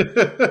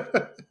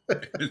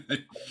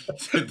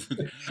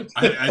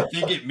 I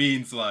think it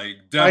means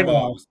like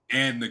demos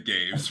and the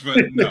games, but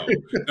no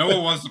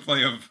one wants to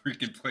play a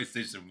freaking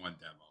PlayStation 1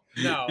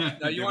 demo.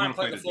 No, you want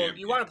to play the full.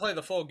 You want to play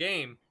the full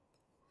game.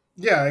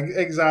 Yeah,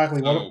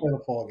 exactly. Want to play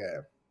the full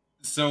game.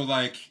 So,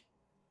 like,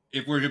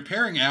 if we're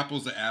comparing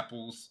apples to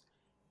apples,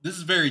 this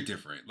is very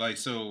different. Like,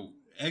 so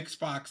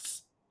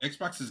Xbox's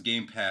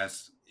Game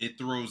Pass, it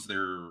throws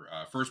their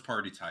first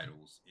party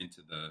titles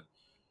into the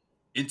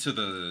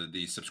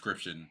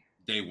subscription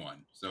day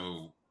one.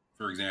 So,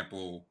 for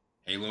example,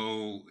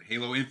 Halo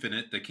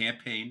Infinite, the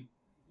campaign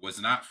was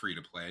not free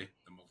to play.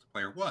 The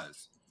multiplayer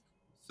was.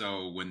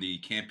 So when the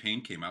campaign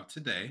came out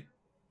today,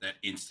 that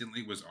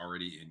instantly was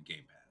already in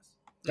Game Pass.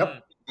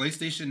 Yep.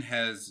 PlayStation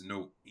has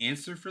no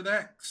answer for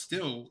that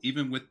still,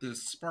 even with the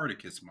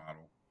Spartacus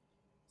model.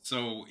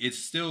 So it's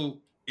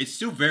still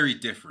very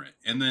different.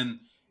 And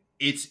then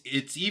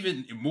it's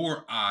even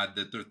more odd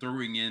that they're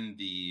throwing in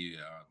the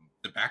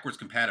backwards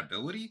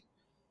compatibility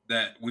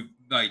that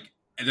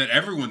that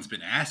everyone's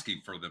been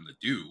asking for them to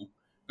do.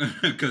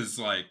 Because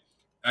like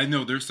I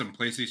know there's some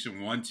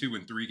PlayStation 1, 2,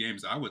 and 3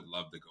 games I would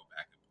love to go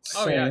back and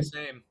play. Oh yeah,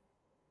 same.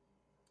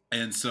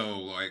 And so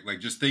like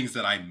just things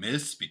that I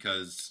miss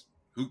because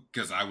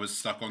I was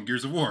stuck on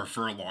Gears of War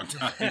for a long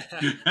time.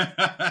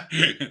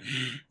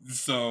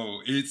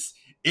 So it's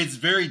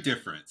very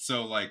different.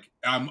 So like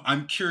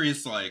I'm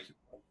curious, like,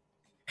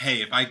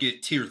 hey, if I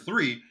get tier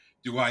 3,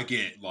 do I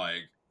get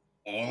like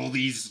all of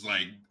these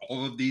like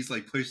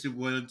PlayStation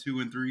 1, 2,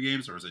 and 3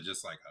 games, or is it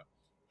just like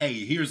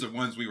hey, here's the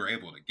ones we were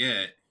able to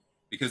get?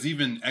 Because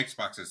even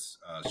Xbox has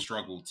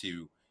struggled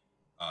to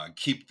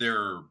keep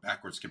their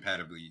backwards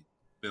compatibility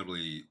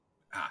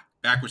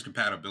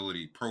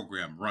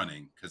program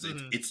running because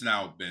it's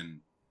now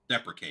been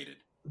deprecated.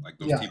 Like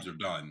those teams are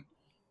done.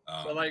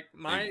 So like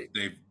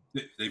they've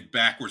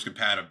backwards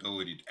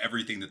compatibility to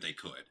everything that they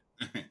could.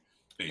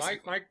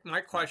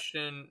 my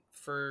question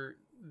for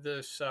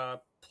this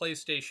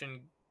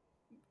PlayStation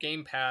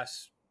Game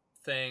Pass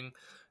thing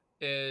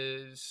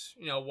is,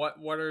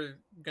 what are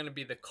going to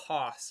be the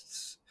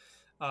costs?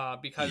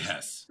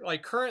 Because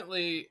like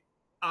currently,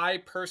 I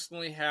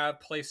personally have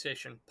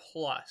PlayStation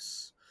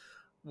Plus,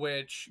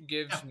 which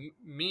gives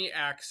me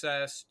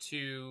access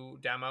to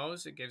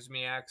demos. It gives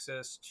me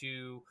access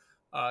to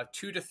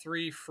 2 to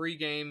 3 free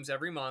games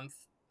every month.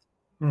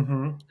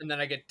 Mm-hmm. And then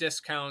I get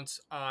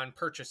discounts on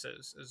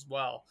purchases as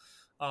well.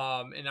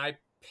 And I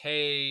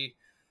pay,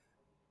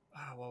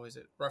 what was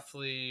it?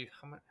 Roughly,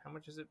 how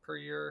much is it per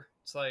year?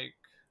 It's like,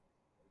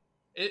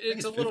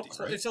 it's a little,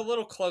 50, right? It's a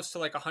little close to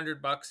like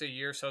 $100 a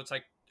year. So it's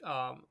like,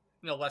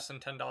 less than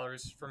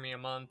 $10 for me a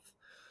month,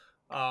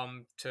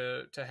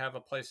 to have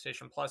a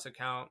PlayStation Plus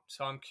account.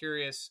 So I'm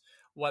curious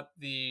what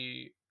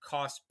the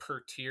cost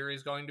per tier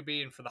is going to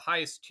be. And for the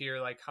highest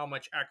tier, like how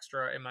much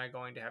extra am I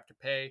going to have to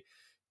pay?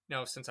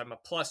 Since I'm a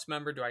Plus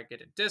member, do I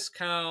get a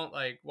discount?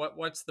 Like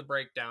what's the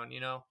breakdown,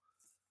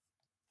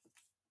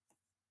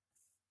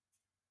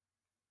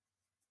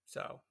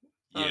 So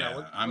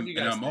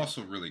I'm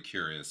also really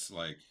curious,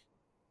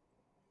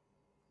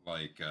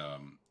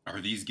 are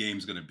these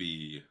games going to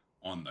be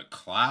on the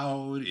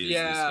cloud? Is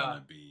this going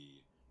to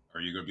be,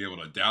 are you going to be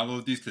able to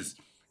download these? Because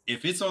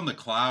if it's on the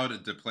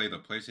cloud to play the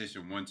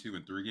PlayStation 1, 2,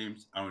 and 3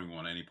 games, I don't even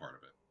want any part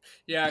of it.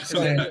 Yeah,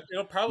 because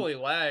it'll probably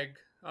lag,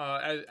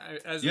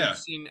 as we've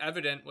seen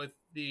evident with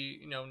the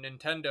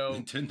Nintendo.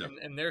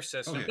 And their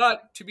system. Oh, yeah.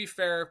 But to be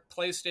fair,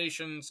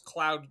 PlayStation's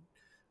cloud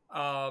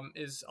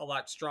is a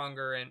lot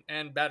stronger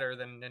and better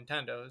than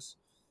Nintendo's.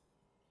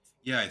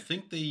 Yeah, I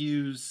think they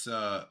use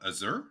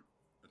Azure.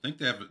 I think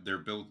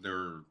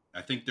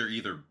I think they're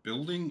either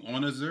building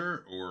on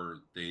Azure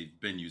or they've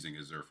been using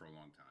Azure for a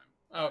long time.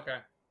 Oh, okay.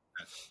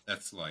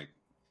 That's like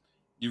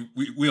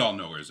we all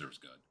know Azure's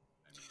good.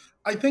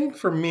 I think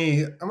for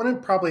me, I'm going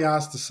to probably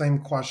ask the same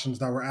questions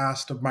that were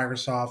asked of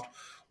Microsoft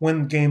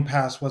when Game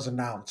Pass was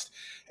announced.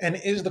 And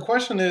the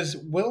question is,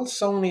 will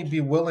Sony be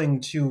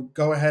willing to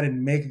go ahead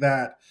and make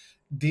that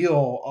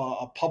deal,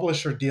 a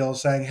publisher deal,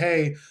 saying,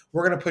 hey,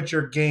 we're going to put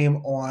your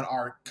game on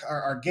our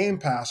Game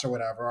Pass or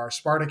whatever, our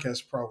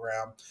Spartacus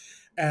program,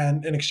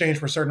 and in exchange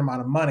for a certain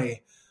amount of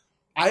money?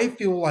 I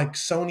feel like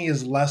Sony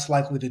is less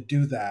likely to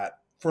do that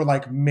for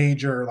like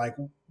major like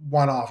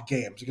one-off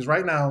games, because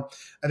right now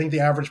I think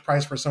the average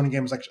price for a Sony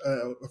game is like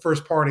a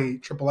first-party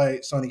AAA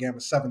Sony game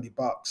is $70.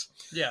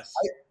 Yes.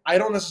 I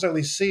don't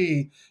necessarily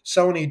see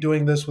Sony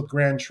doing this with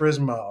Gran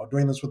Turismo,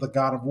 doing this with a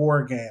God of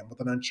War game,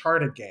 with an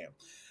Uncharted game.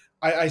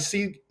 I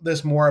see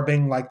this more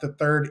being like the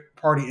third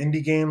party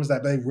indie games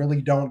that they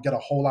really don't get a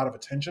whole lot of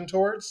attention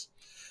towards.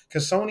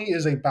 Because Sony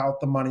is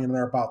about the money and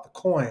they're about the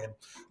coin,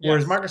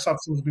 whereas Yes. Microsoft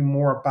seems to be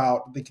more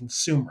about the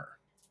consumer.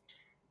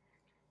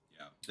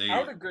 Yeah, I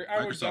would agree. I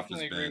would Microsoft has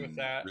definitely agree with been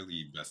that.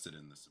 really invested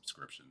in the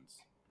subscriptions,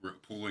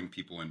 pulling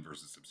people in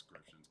versus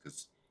subscriptions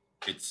because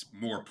it's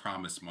more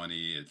promise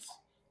money.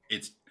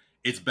 It's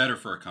it's better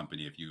for a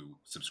company if you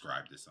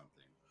subscribe to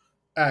something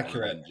rather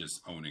Accurate. than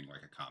just owning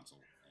like a console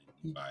and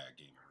you buy a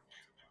game every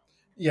once in a while.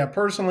 Yeah,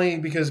 personally,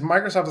 because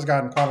Microsoft has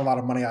gotten quite a lot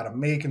of money out of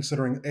me,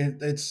 considering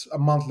it's a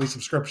monthly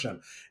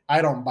subscription.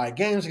 I don't buy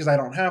games because I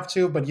don't have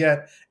to, but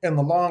yet in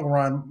the long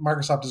run,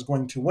 Microsoft is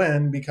going to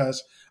win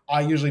because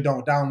I usually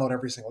don't download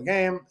every single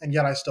game, and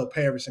yet I still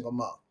pay every single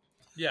month.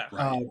 Yeah.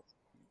 Right.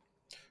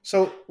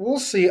 So we'll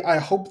see. I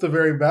hope the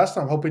very best.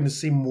 I'm hoping to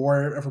see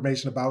more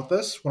information about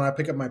this when I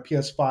pick up my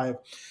PS5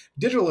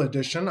 digital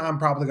edition. I'm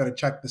probably going to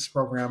check this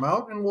program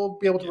out, and we'll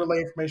be able to Yeah.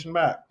 relay information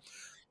back.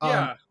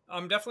 Yeah.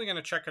 I'm definitely going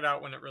to check it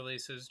out when it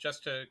releases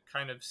just to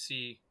kind of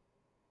see.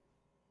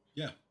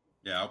 Yeah.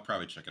 Yeah, I'll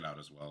probably check it out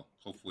as well.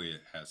 Hopefully,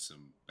 it has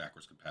some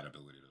backwards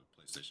compatibility to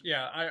the PlayStation.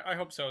 Yeah, I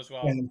hope so as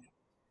well. And,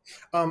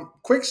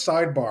 quick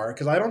sidebar,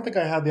 because I don't think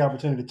I had the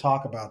opportunity to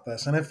talk about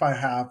this, and if I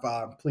have,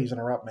 please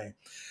interrupt me.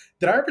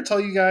 Did I ever tell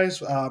you guys?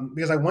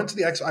 Because I went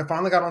to I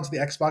finally got onto the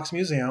Xbox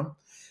Museum.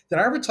 Did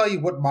I ever tell you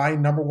what my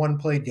number one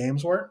played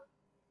games were?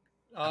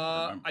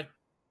 I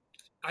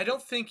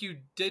don't think you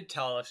did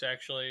tell us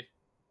actually.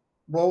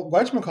 Well,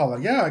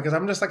 whatchamacallit, yeah, because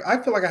I'm just like,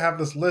 I feel like I have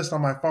this list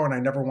on my phone. I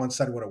never once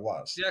said what it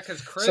was. Yeah, because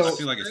I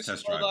feel like it's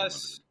test drive.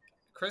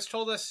 Chris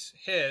told us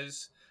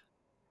his.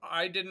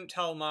 I didn't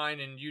tell mine,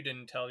 and you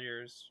didn't tell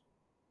yours.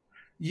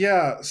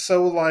 Yeah,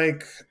 so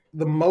like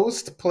the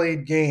most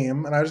played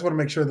game, and I just want to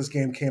make sure this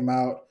game came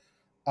out.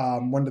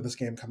 When did this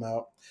game come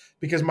out?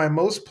 Because my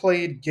most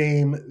played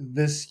game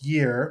this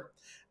year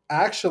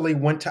actually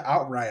went to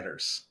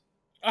Outriders.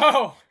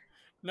 Oh,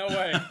 no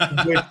way!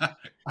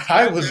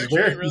 I was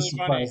very really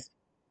surprised. Funny.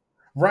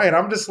 Right,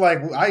 I'm just like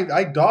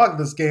I dogged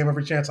this game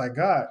every chance I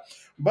got,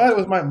 but it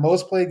was my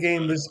most played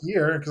game this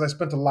year because I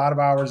spent a lot of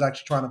hours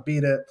actually trying to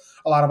beat it,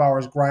 a lot of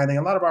hours grinding,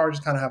 a lot of hours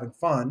just kind of having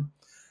fun.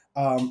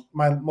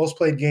 My most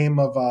played game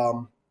of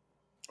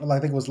I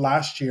think it was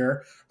last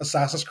year,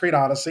 Assassin's Creed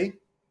Odyssey,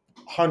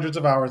 hundreds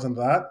of hours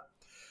into that.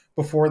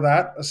 Before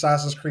that,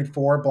 Assassin's Creed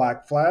 4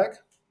 Black Flag.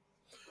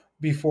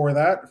 Before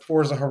that,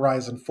 Forza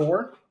Horizon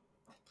 4.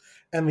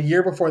 And the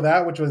year before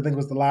that, which I think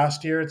was the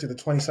last year, it's either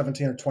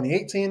 2017 or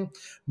 2018,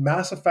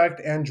 Mass Effect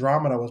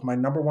Andromeda was my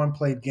number one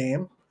played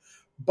game.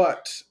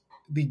 But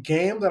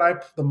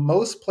the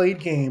most played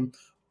game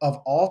of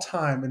all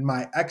time in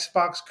my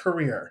Xbox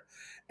career,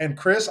 and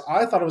Chris,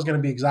 I thought it was going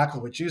to be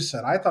exactly what you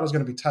said. I thought it was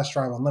going to be Test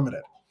Drive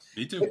Unlimited.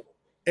 Me too.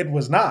 It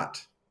was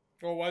not.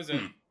 What was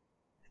it?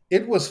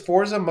 It was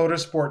Forza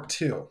Motorsport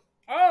 2.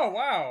 Oh,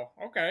 wow.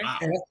 Okay. Wow.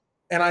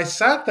 And I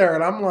sat there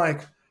and I'm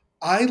like,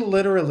 I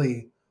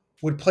literally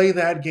would play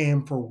that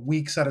game for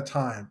weeks at a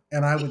time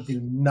and I would do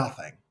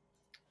nothing.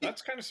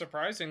 That's kind of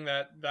surprising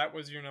that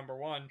was your number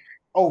one.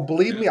 Oh,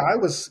 believe me, I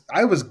was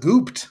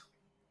gooped.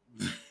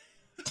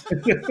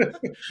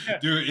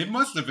 Dude, it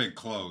must have been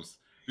close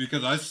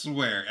because I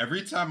swear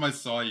every time I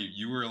saw you,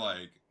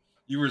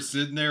 you were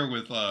sitting there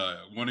with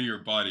one of your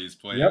buddies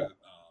playing. Yep.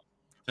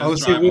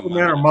 Let's see,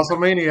 Wheelman or Muscle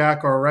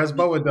Maniac or Res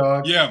Boa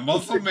Dog. Yeah,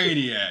 Muscle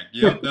Maniac.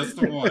 Yep, that's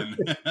the one.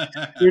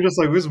 You're just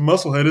like, who's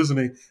Musclehead, isn't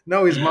he?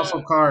 No, he's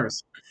Muscle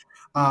Cars.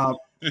 I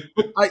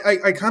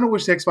kind of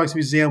wish the Xbox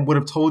Museum would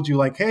have told you,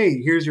 like,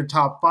 hey, here's your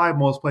top 5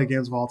 most played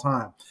games of all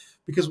time.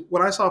 Because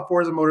when I saw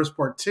Forza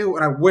Motorsport 2,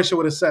 and I wish it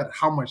would have said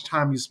how much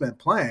time you spent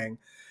playing,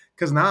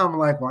 because now I'm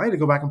like, well, I need to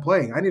go back and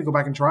play. I need to go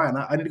back and try it.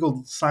 I need to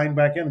go sign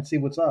back in and see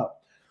what's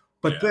up.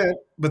 But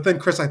then,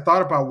 Chris, I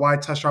thought about why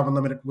Test Drive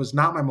Unlimited was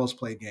not my most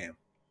played game.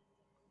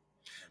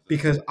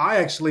 Because I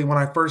actually, when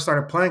I first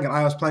started playing it,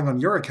 I was playing on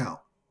your account.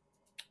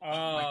 Oh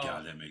my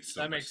God,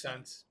 that makes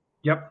sense.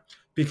 Yep.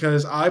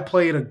 Because I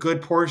played a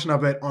good portion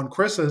of it on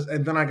Chris's,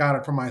 and then I got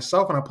it for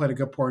myself, and I played a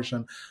good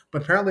portion.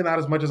 But apparently not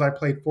as much as I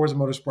played Forza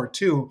Motorsport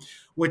 2,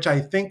 which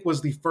I think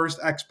was the first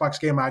Xbox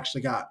game I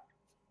actually got.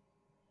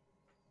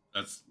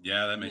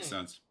 That makes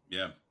sense.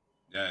 Yeah.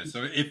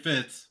 So it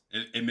fits.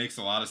 It makes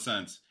a lot of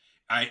sense.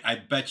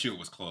 I bet you it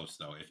was close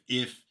though.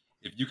 If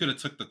you could have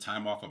took the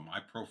time off of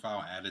my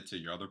profile, added to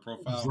your other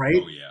profile, right?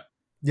 Oh yeah.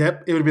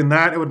 Yep, it would have been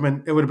that. It would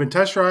have been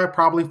Test Drive,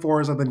 probably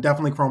Forza, then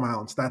definitely Chrome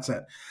Hounds. That's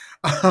it.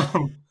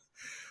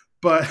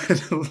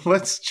 But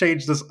let's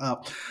change this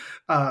up.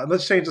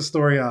 Let's change the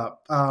story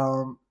up.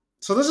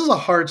 So this is a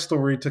hard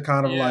story to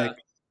kind of like.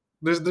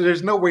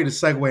 There's no way to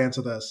segue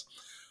into this,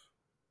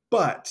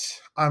 but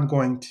I'm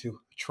going to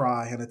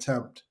try and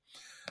attempt.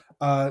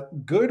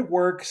 Good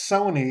work,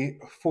 Sony,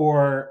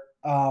 for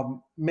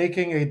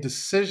making a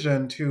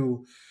decision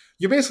to.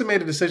 You basically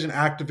made a decision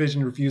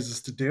Activision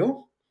refuses to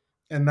do,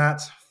 and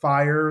that's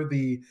fire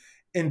the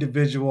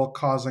individual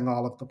causing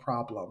all of the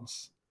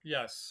problems.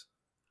 Yes.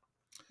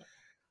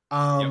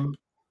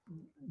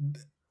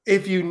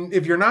 If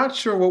you're not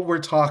sure what we're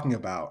talking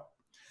about,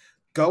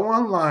 Go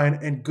online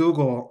and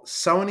Google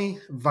Sony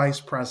vice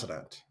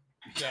president.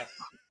 Yeah.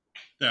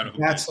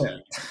 That's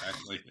it.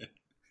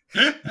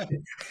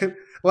 Exactly.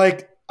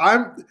 Like,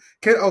 I'm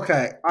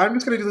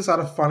just gonna do this out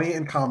of funny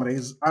and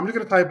comedies. I'm just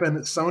gonna type in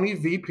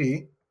Sony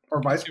VP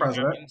or vice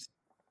president.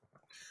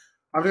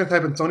 I'm just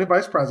gonna type in Sony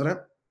vice president.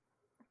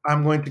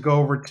 I'm going to go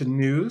over to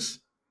news.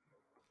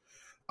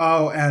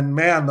 Oh, and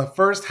man, the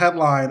first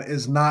headline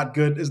is not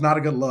good. Is not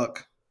a good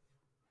look.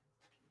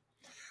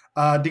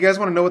 Do you guys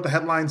want to know what the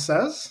headline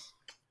says?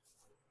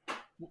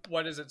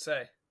 What does it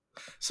say?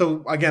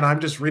 So again, I'm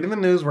just reading the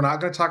news. We're not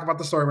going to talk about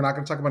the story. We're not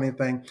going to talk about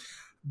anything.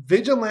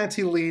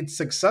 Vigilante leads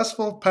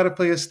successful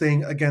pedophilia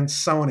sting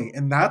against Sony,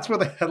 and that's where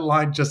the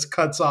headline just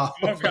cuts off.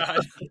 Oh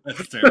God,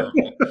 that's terrible.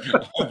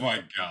 Oh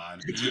my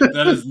God,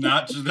 that is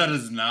wow.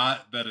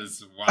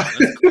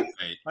 That's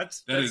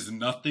clickbait. That is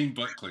nothing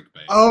but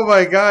clickbait. Oh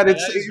my God,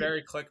 it's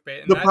very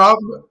clickbait. The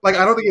problem, like,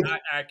 I don't think it's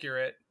not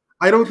accurate.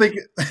 I don't think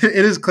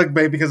it is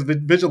clickbait because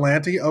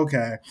Vigilante.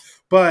 Okay,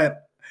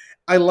 but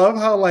I love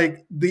how,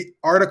 like, the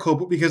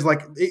article, because,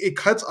 like, it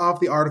cuts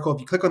off the article.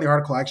 If you click on the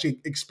article, it actually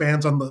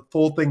expands on the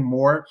full thing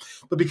more.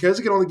 But because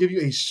it can only give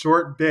you a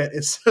short bit,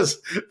 it says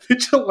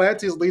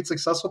Vigilantes lead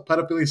successful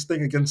pedophilia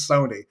sting against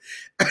Sony.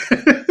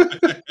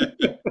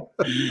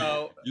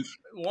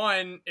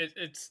 One,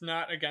 it's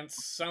not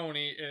against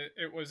Sony.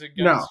 It was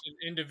against an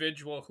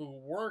individual who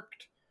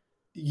worked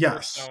for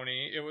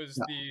Sony. It was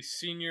the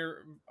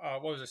senior,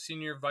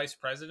 senior vice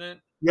president?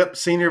 Yep,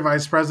 senior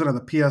vice president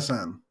of the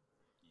PSN.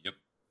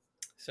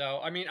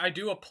 So, I mean,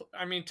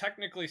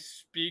 technically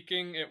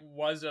speaking, it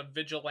was a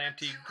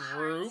vigilante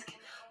group.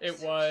 It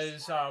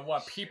was,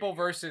 People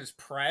versus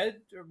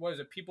Pred? Was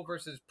it People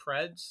versus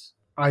Preds?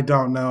 I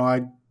don't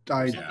know.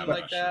 Something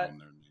like that.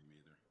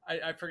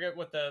 I forget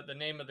what the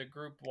name of the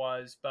group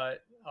was,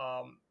 but,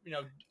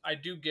 I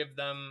do give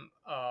them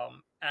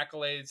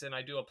accolades, and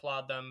I do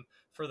applaud them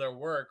for their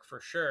work,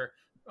 for sure,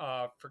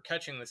 for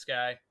catching this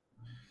guy.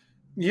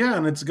 Yeah,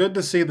 and it's good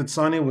to see that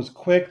Sony was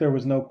quick. There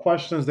was no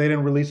questions. They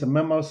didn't release a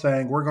memo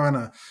saying we're going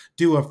to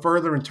do a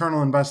further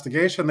internal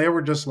investigation. They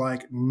were just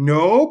like,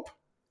 nope.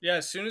 Yeah,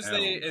 as soon as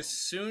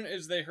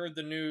they heard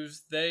the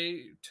news,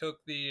 they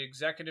took the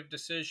executive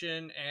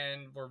decision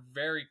and were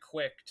very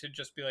quick to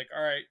just be like,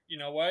 all right, you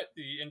know what?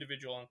 The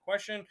individual in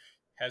question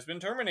has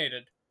been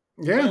terminated.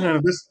 Yeah,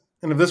 and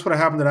if this would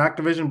have happened at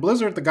Activision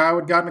Blizzard, the guy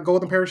would have gotten a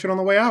golden parachute on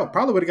the way out.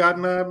 Probably would have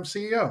gotten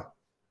CEO.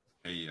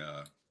 Hey,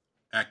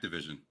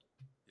 Activision.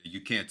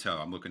 You can't tell.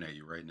 I'm looking at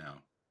you right now.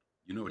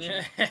 You know what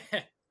you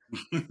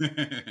mean.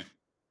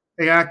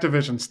 Hey,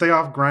 Activision, stay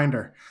off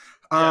Grindr.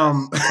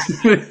 Wow.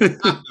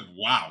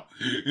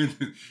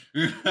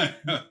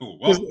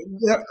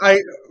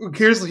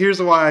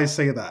 Here's why I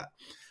say that.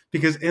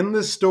 Because in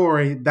this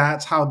story,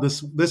 that's how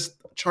this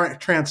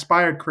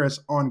transpired, Chris,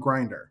 on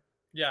Grindr.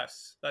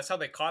 Yes, that's how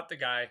they caught the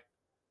guy.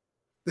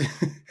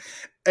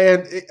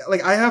 And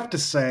I have to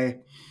say,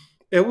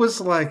 it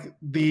was like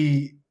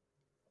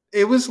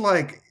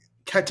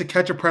To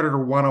Catch a Predator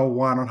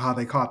 101 on how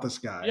they caught this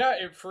guy. Yeah,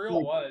 it for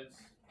real was.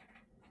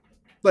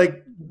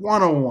 Like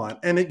 101.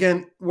 And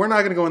again, we're not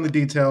going to go into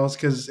details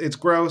because it's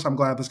gross. I'm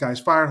glad this guy's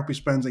fired. Hope he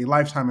spends a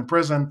lifetime in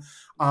prison.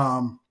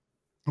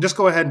 Just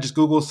go ahead and just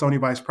Google Sony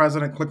Vice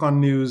President, click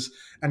on news,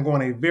 and go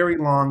on a very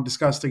long,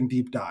 disgusting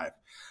deep dive.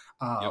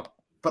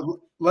 But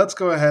let's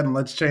go ahead and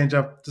let's change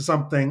up to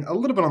something a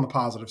little bit on the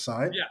positive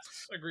side.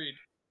 Yes, agreed.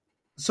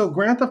 So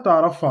Grand Theft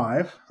Auto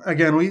 5,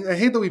 again, I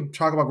hate that we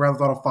talk about Grand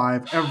Theft Auto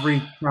 5 every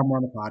time we're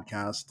on the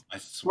podcast. I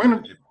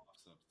swear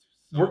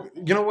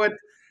you know what?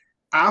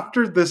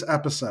 After this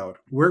episode,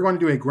 we're going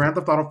to do a Grand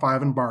Theft Auto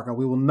 5 embargo.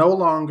 We will no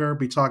longer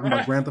be talking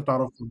about Grand Theft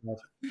Auto 5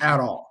 at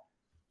all.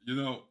 You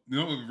know,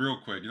 real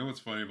quick, you know what's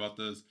funny about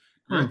this?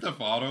 Grand Theft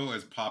Auto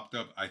has popped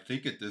up, I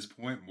think at this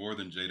point, more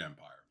than Jade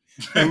Empire.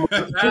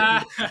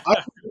 The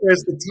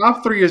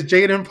top three is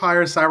Jade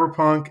Empire,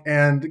 Cyberpunk,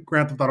 and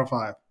Grand Theft Auto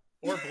 5.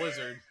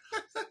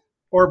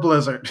 Or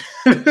Blizzard.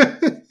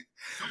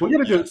 We're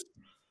going to do...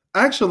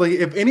 Actually,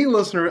 if any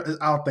listener is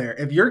out there,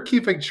 if you're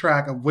keeping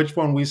track of which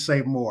one we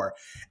say more,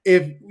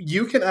 if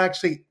you can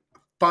actually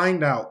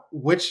find out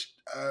which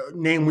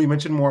name we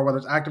mentioned more, whether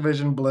it's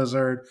Activision,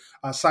 Blizzard,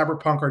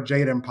 Cyberpunk, or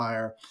Jade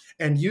Empire,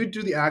 and you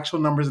do the actual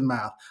numbers and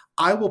math,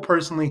 I will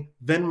personally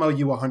Venmo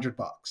you $100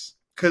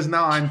 because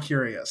now I'm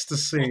curious to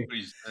see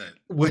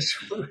which.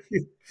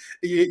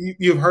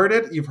 You've heard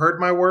it. You've heard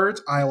my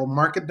words. I will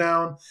mark it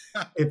down.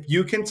 If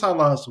you can tell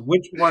us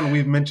which one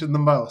we've mentioned the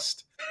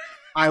most,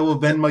 I will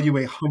Venmo you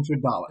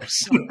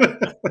 $100. You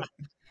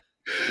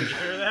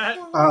hear that?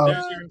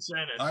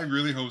 I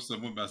really hope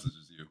someone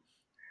messages you.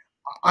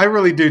 I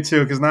really do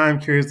too, because now I'm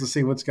curious to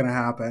see what's going to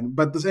happen.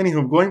 But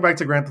anywho, going back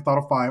to Grand Theft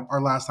Auto 5,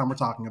 our last time we're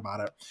talking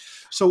about it.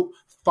 So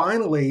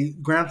finally,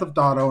 Grand Theft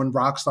Auto and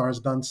Rockstar has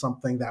done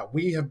something that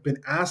we have been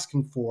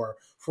asking for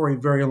a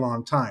very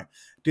long time.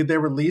 Did they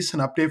release an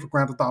update for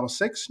Grand Theft Auto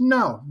 6?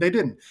 No, they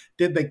didn't.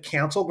 Did they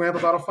cancel Grand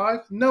Theft Auto 5?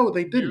 No,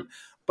 they didn't.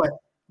 But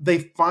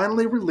they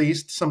finally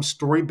released some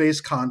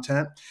story-based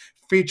content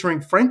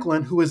featuring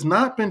Franklin, who has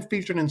not been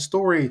featured in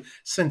story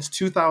since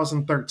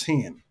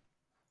 2013.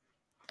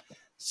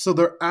 So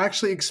they're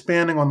actually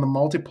expanding on the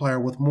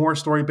multiplayer with more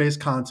story-based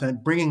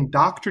content, bringing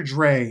Dr.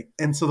 Dre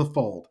into the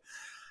fold.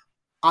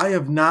 I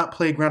have not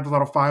played Grand Theft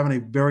Auto 5 in a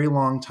very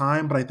long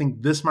time, but I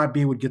think this might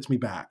be what gets me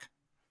back.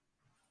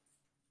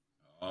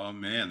 Oh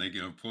man, they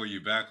gonna pull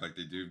you back like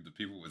they do the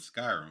people with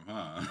Skyrim,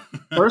 huh?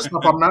 First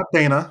off, I'm not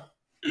Dana.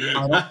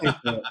 I don't think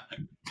so.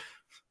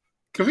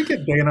 Can we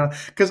get Dana?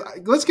 Because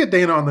let's get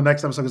Dana on the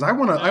next episode because I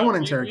want to. I want to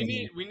interrogate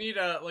him. We need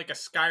a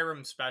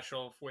Skyrim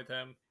special with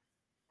him.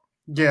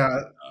 Yeah,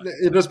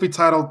 it'll just be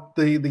titled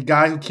the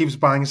guy who keeps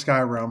buying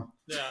Skyrim.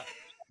 Yeah.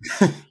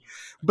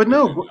 But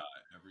no,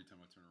 every time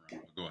I turn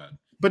around, go ahead.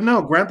 But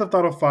no, Grand Theft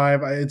Auto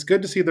 5, it's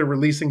good to see they're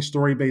releasing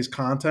story-based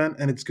content,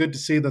 and it's good to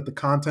see that the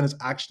content is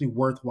actually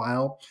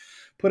worthwhile.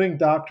 Putting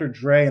Dr.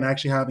 Dre and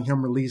actually having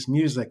him release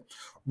music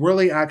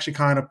really actually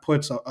kind of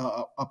puts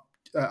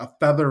a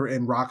feather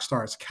in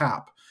Rockstar's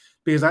cap,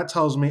 because that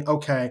tells me,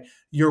 okay,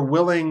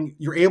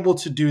 you're able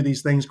to do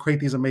these things, create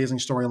these amazing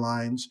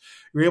storylines,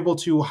 you're able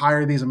to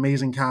hire these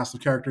amazing cast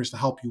of characters to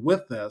help you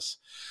with this.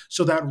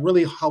 So that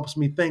really helps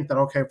me think that,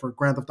 okay, for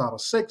Grand Theft Auto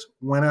 6,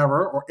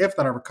 whenever or if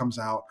that ever comes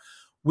out,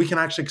 we can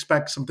actually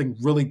expect something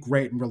really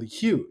great and really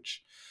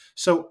huge.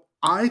 So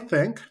I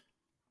think,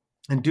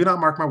 and do not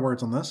mark my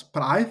words on this,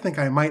 but I think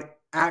I might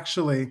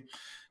actually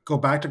go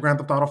back to Grand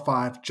Theft Auto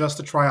 5 just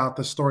to try out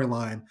this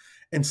storyline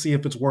and see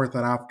if it's worth it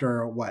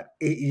after,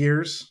 8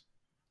 years?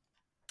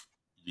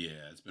 Yeah,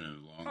 it's been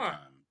a long time.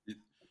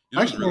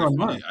 It's really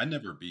funny. I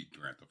never beat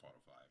Grand Theft Auto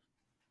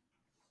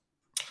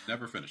 5.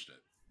 Never finished it.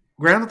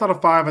 Grand Theft Auto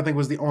 5, I think,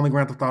 was the only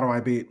Grand Theft Auto I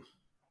beat.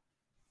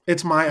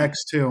 It's my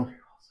X2.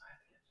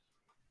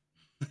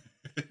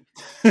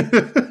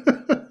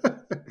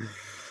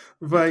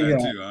 But yeah,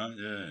 too, huh?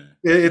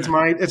 Yeah,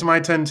 it's my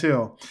 10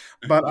 too.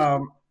 But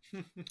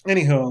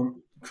anywho,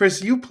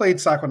 Chris, you played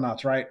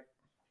Psychonauts, right?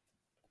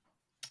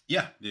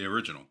 Yeah, the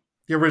original.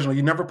 The original.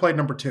 You never played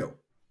number 2.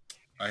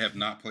 I have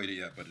not played it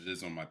yet, but it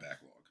is on my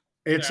backlog.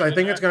 I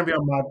think it's going to be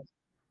on my.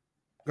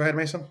 Go ahead,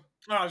 Mason.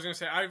 No, I was going to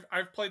say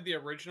I've played the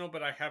original,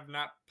 but I have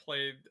not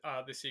played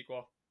the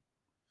sequel.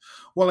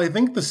 Well, I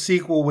think the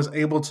sequel was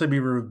able to be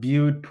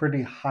reviewed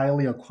pretty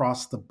highly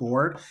across the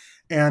board.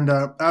 And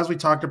as we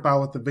talked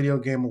about with the Video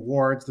Game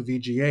Awards, the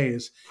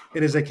VGAs,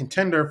 it is a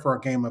contender for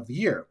a Game of the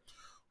Year.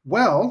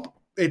 Well,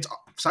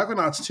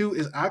 Psychonauts 2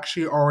 is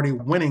actually already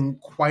winning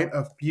quite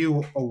a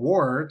few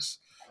awards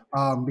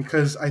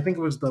because I think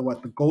it was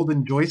the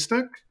Golden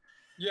Joystick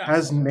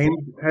has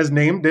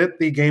named it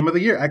the Game of the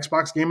Year,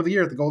 Xbox Game of the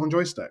Year at the Golden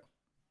Joystick.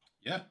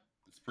 Yeah,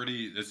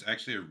 it's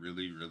actually a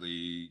really,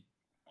 really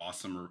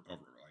awesome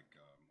award.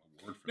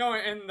 No,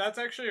 and that's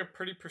actually a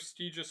pretty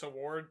prestigious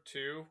award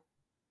too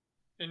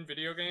in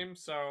video games.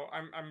 So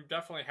I'm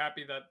definitely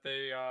happy that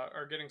they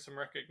are getting some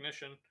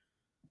recognition.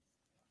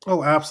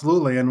 Oh,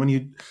 absolutely. And when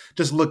you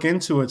just look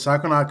into it,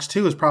 Psychonauts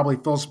 2 is probably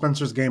Phil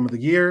Spencer's Game of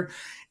the Year.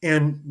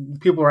 And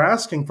people are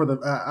asking for the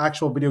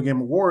actual Video Game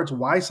Awards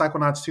why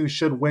Psychonauts 2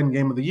 should win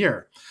Game of the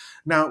Year.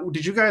 Now,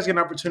 did you guys get an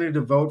opportunity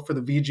to vote for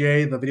the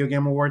VGA, the Video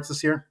Game Awards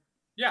this year?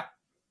 Yeah.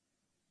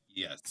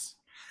 Yes.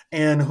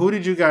 And who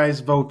did you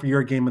guys vote for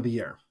your Game of the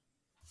Year?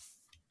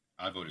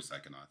 I voted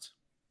Psychonauts.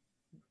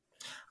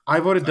 I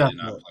voted Deathloop. I did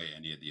not play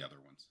any of the other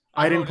ones.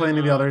 I didn't play any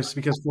of the others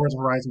because Forza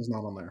Horizon is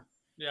not on there.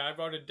 Yeah, I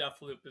voted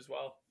Deathloop as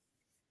well.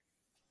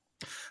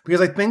 Because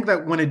I think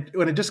that when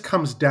it just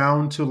comes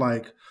down to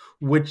like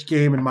which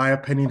game, in my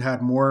opinion,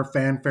 had more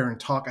fanfare and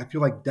talk, I feel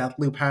like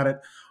Deathloop had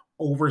it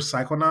over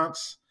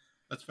Psychonauts.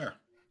 That's fair.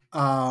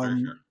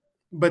 Very fair.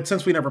 But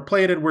since we never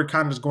played it, we're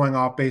kind of just going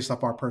off based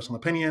off our personal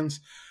opinions.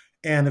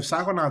 And if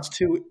Psychonauts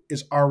 2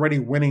 is already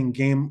winning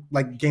game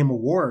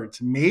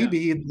awards,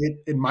 maybe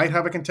it might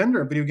have a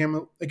contender at Video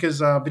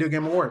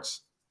Game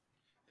Awards.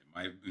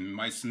 It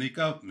might sneak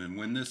up and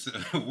win this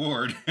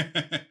award.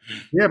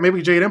 Yeah,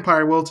 maybe Jade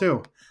Empire will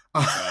too.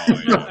 One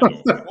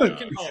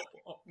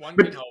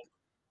can hope.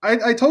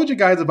 I told you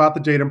guys about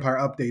the Jade Empire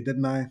update,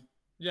 didn't I?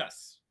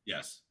 Yes.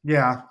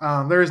 Yeah,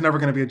 there is never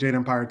going to be a Jade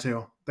Empire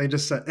 2. They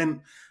just said,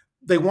 and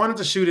they wanted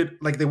to shoot it,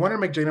 like they wanted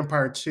to make Jade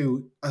Empire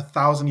 2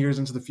 1,000 years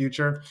into the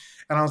future.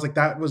 And I was like,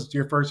 that was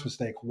your first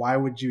mistake. Why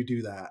would you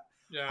do that?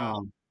 Yeah.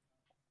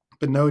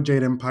 But no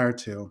Jade Empire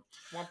 2.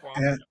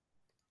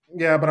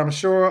 Yeah, but I'm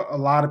sure a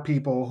lot of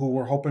people who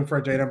were hoping for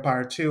a Jade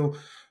Empire 2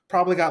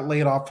 probably got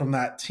laid off from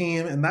that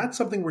team. And that's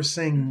something we're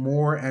seeing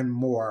more and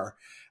more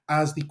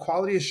as the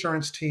quality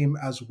assurance team,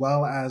 as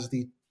well as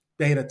the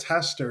beta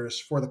testers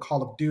for the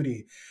Call of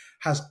Duty,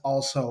 has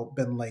also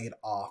been laid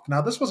off.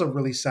 Now, this was a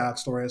really sad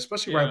story,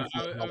 especially right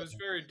before. I was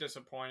very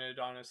disappointed,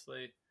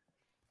 honestly.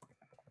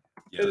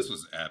 Yeah, this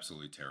was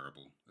absolutely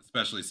terrible,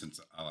 especially since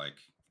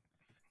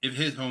it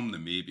hit home to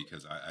me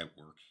because I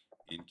work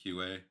in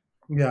QA.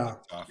 Yeah.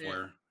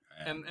 Software.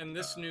 Yeah. And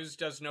this news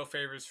does no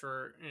favors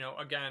for,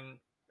 again,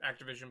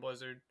 Activision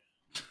Blizzard.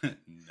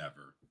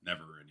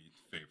 never any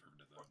favor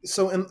to them.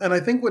 So, and I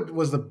think what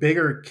was the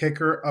bigger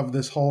kicker of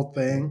this whole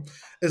thing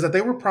is that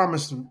they were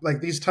promised,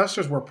 like these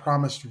testers were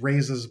promised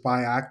raises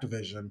by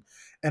Activision.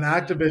 And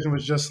Activision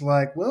was just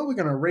like, well, we're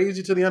going to raise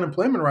you to the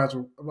unemployment lines,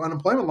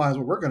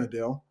 what we're going to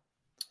do.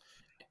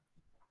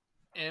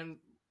 And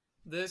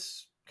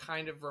this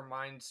kind of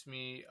reminds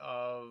me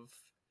of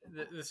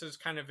this is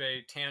kind of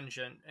a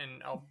tangent,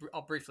 and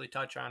I'll briefly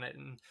touch on it,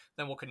 and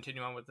then we'll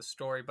continue on with the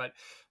story. But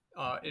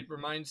it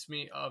reminds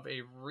me of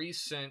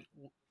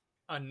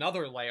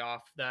another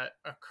layoff that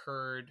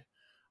occurred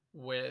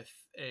with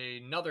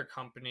another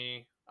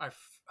company. I'm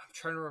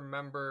trying to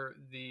remember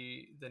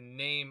the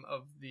name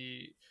of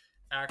the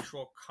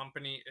actual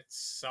company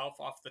itself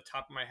off the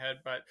top of my head,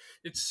 but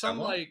it's some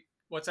Kellogg? like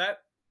what's that?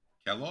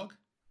 Kellogg?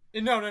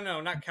 No,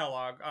 not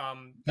Kellogg.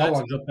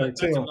 Kellogg's up there That's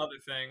too. another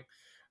thing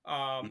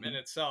in Mhm.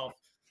 itself.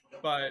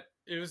 But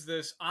it was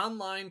this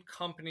online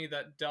company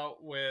that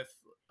dealt with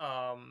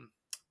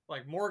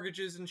like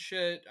mortgages and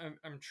shit.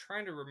 I'm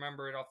trying to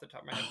remember it off the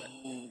top of my head.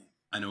 Oh,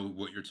 I know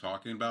what you're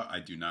talking about. I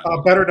do not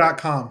know.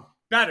 Better.com.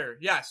 Better,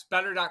 yes,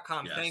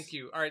 better.com. Yes. Thank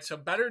you. All right, so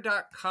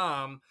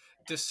better.com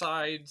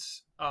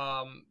decides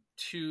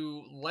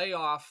to lay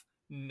off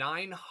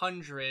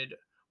 900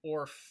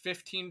 or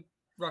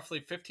roughly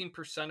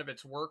 15% of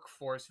its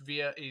workforce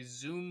via a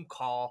Zoom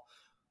call,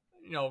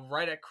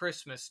 right at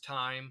Christmas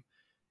time.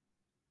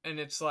 And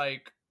it's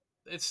like,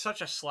 it's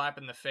such a slap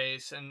in the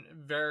face and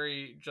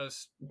very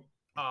just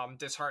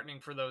disheartening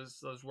for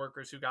those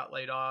workers who got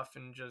laid off,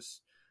 and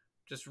just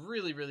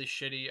really, really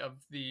shitty of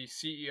the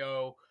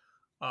CEO,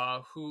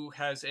 who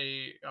has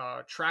a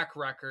track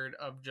record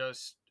of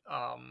just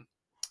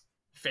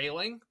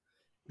failing.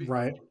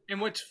 Right.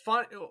 And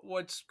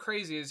what's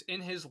crazy is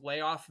in his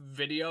layoff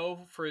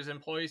video for his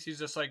employees, he's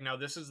just like, "No,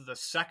 this is the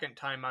second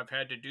time I've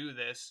had to do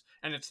this,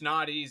 and it's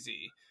not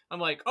easy." I'm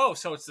like, "Oh,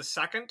 so it's the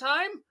second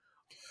time?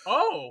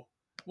 Oh,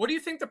 what do you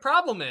think the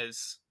problem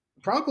is?"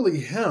 Probably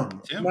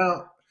him. Tim?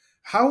 Now,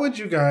 how would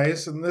you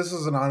guys, and this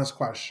is an honest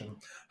question,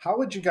 how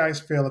would you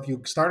guys feel if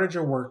you started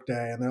your work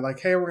day and they're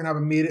like, hey, we're going to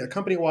have a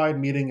company-wide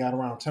meeting at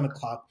around 10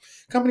 o'clock.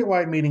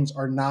 Company-wide meetings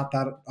are not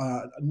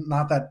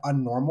that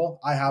unnormal.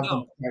 I have them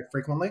No. quite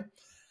frequently.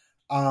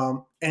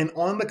 And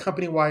on the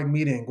company-wide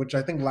meeting, which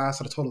I think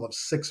lasted a total of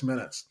 6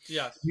 minutes,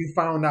 Yes. you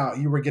found out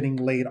you were getting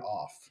laid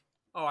off.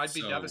 Oh, I'd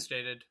be So-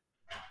 devastated.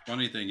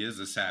 Funny thing is,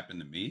 this happened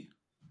to me.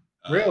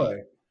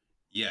 Really?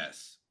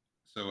 Yes.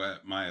 So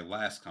at my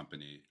last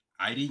company,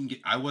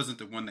 I wasn't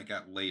the one that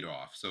got laid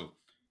off. So,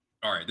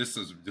 all right, this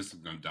is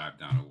going to dive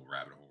down a little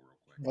rabbit hole real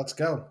quick. Let's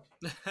go.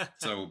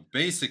 So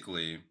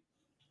basically,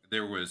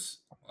 there was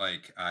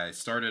like I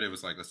started. It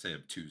was like, let's say a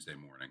Tuesday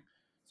morning.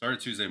 Started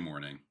Tuesday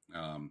morning.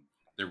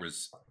 There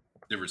was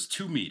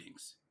 2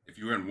 meetings. If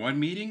you were in one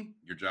meeting,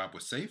 your job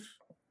was safe.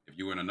 If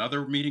you were in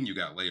another meeting, you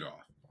got laid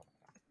off.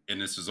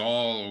 And this was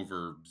all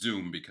over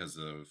Zoom because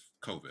of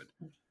COVID.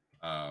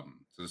 So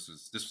this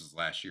was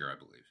last year, I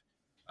believe.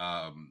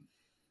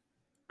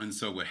 And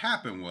so what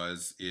happened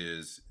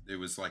is it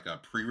was like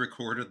a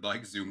pre-recorded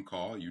like Zoom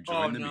call. You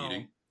joined the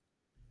meeting,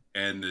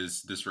 and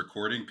this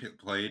recording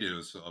played. It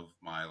was of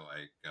my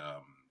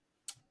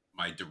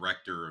my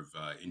director of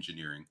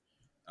engineering,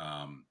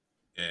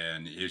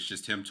 and it's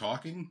just him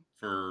talking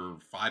for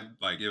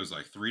it was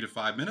like 3 to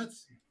 5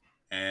 minutes,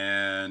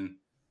 and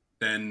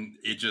then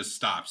it just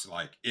stops.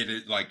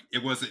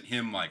 It wasn't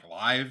him like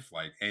live,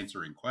 like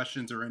answering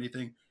questions or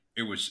anything.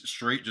 It was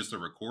straight just a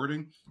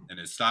recording, and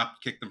it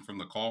stopped, kicked them from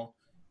the call.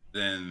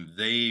 Then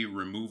they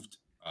removed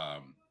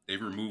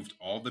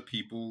all the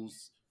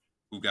people's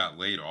who got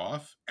laid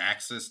off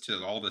access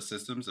to all the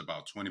systems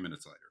about 20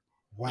 minutes later.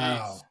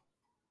 Wow.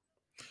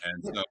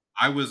 And so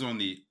I was on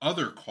the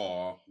other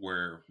call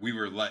where we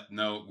were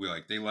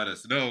they let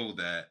us know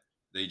that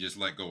they just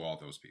let go all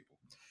those people.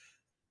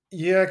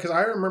 Yeah, because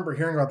I remember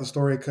hearing about the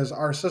story because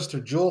our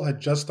sister Jewel had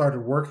just started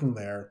working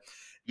there.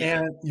 Yeah.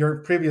 And your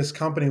previous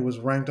company was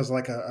ranked as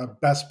like a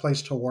best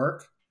place to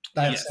work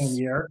that Yes. same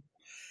year.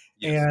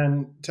 Yes.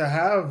 And to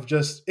have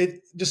just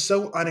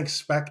so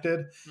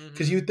unexpected,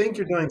 because you think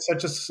you're doing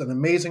an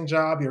amazing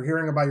job. You're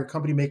hearing about your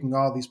company making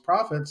all these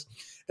profits.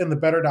 In the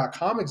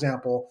Better.com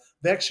example,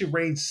 they actually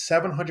raised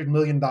 $700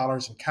 million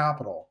in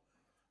capital,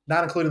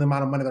 not including the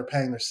amount of money they're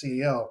paying their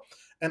CEO.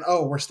 And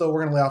we're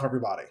going to lay off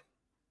everybody.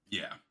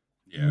 Yeah.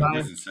 Yeah. It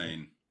was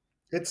insane.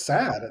 It's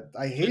sad.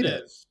 I hate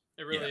it.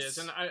 It really Yes. is.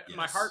 And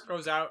my heart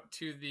goes out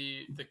to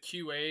the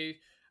QA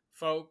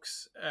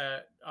folks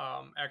at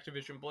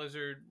Activision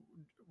Blizzard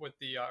with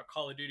the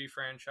Call of Duty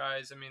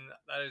franchise. I mean,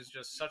 that is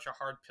just such a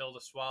hard pill to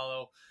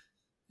swallow.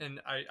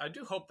 And I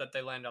do hope that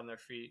they land on their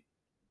feet.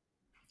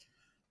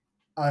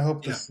 I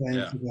hope the same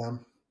to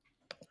them.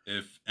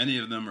 If any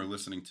of them are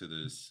listening to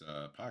this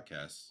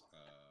podcast,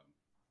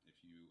 if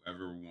you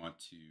ever want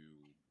to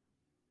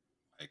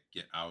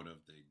get out of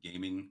the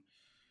gaming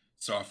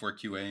software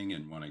QAing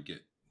and want to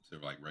get to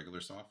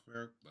regular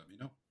software, let me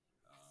know.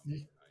 I do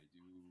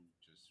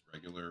just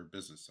regular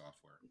business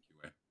software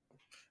QA.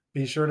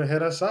 Be sure to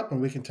hit us up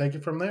and we can take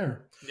it from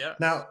there. Yeah.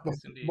 Now,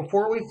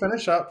 before we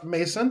finish up,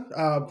 Mason,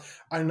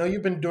 I know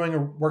you've been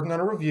working on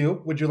a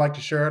review. Would you like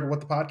to share it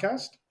with the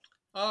podcast?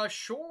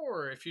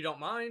 Sure, if you don't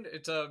mind.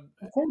 It's of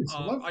course.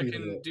 I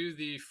can do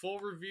the full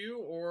review,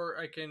 or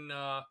I can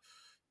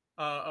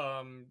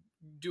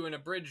do an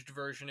abridged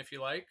version if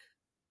you like.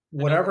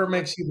 Whatever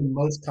makes you the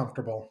most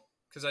comfortable.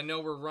 Because I know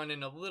we're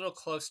running a little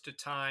close to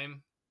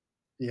time.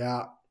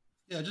 Yeah.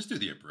 Yeah, just do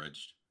the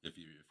abridged if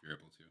you're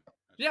able to.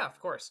 Yeah, of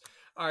course.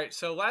 All right.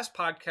 So last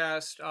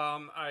podcast,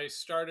 I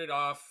started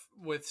off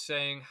with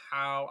saying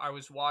how I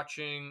was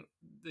watching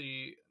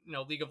the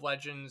League of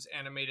Legends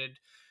animated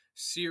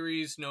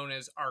series known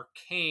as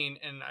Arcane,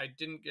 and I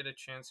didn't get a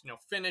chance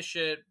finish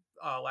it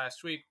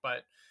last week,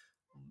 but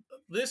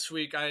this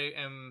week I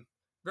am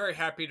very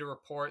happy to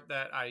report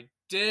that I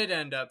did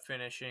end up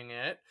finishing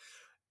it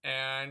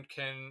and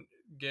can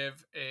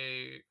give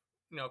a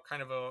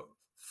kind of a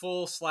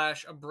full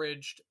slash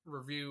abridged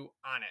review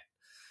on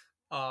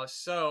it.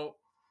 So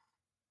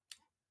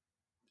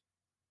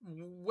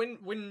when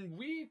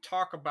we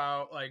talk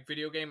about like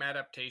video game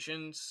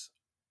adaptations,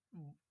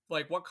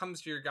 like what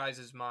comes to your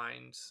guys'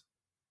 minds?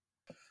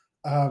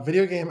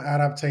 Video game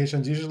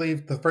adaptations, usually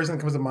the first thing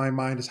that comes to my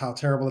mind is how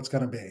terrible it's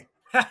going to be.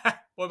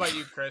 What about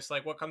you, Chris?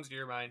 Like what comes to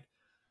your mind?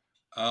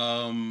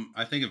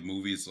 I think of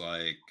movies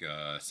like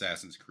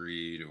Assassin's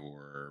Creed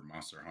or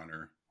Monster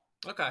Hunter.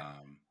 Okay.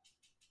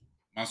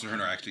 Monster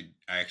Hunter I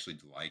actually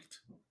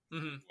liked,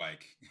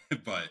 like,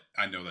 but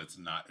I know that's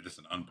not just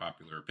an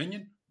unpopular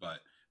opinion. But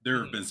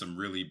there have been some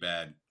really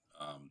bad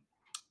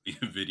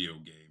video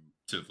game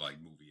to like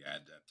movie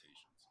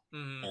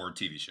adaptations or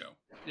TV show.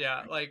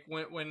 Yeah, like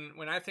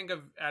when I think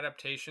of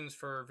adaptations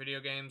for video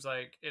games,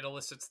 like it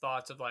elicits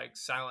thoughts of like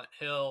Silent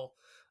Hill,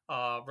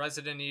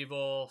 Resident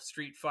Evil,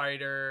 Street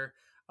Fighter,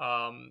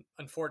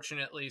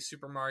 unfortunately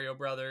Super Mario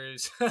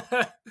Brothers,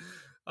 My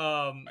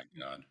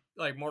God.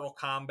 like Mortal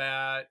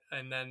Kombat,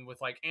 and then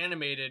with like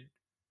animated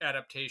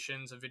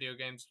adaptations of video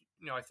games,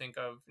 I think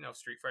of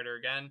Street Fighter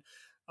again,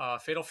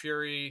 Fatal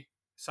Fury,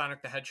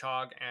 Sonic the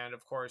Hedgehog, and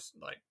of course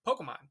like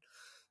Pokemon.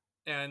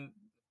 And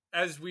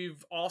as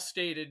we've all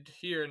stated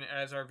here, and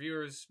as our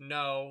viewers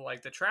know,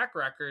 like the track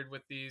record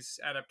with these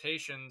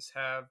adaptations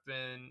have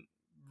been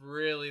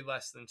really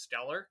less than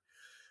stellar.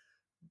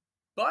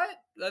 But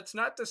that's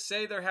not to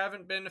say there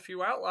haven't been a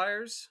few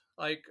outliers.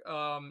 Like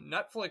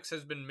Netflix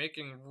has been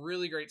making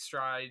really great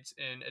strides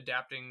in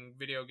adapting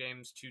video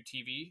games to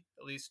TV.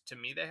 At least to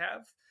me, they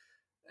have.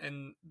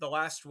 And the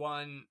last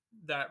one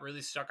that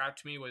really stuck out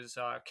to me was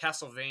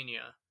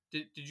Castlevania.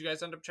 Did you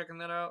guys end up checking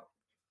that out?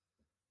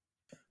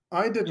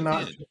 I did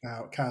not check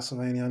out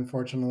Castlevania,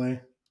 unfortunately.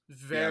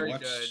 Very I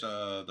watched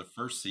good. The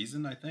first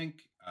season, I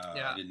think.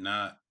 Yeah. I did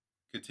not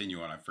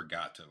continue on. I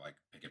forgot to like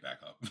pick it back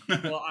up.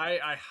 Well,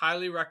 I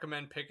highly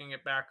recommend picking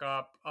it back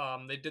up.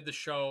 They did the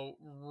show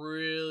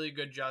really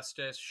good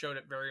justice, showed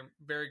it very,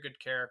 very good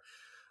care.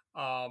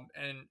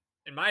 And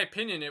in my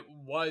opinion, it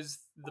was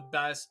the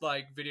best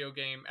like video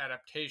game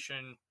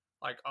adaptation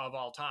like of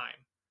all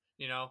time,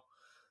 you know?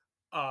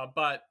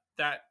 But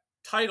that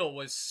title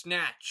was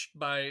snatched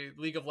by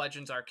League of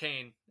Legends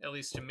Arcane, at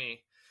least to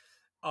me.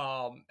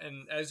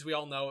 And as we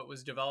all know, it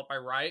was developed by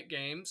Riot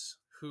Games,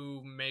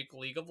 who make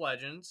League of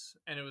Legends,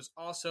 and it was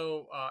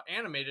also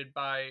animated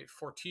by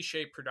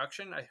Fortiche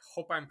Production. I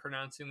hope I'm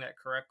pronouncing that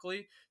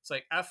correctly. It's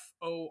like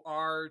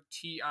Fortiche.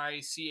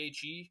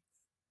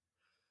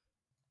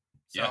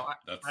 So Yeah,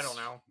 I don't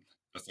know.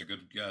 That's a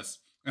good guess.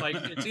 Like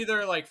it's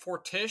either like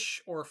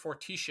Fortiche or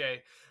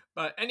Fortiche.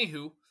 But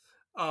anywho,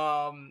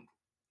 um,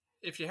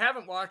 if you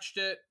haven't watched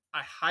it,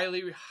 I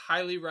highly,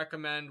 highly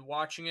recommend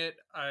watching it.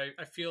 I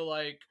feel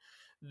like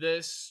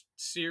this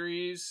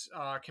series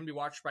can be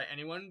watched by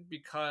anyone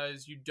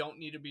because you don't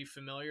need to be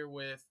familiar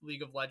with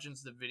League of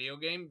Legends, the video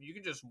game. You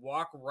can just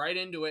walk right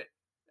into it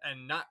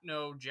and not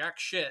know jack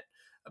shit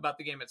about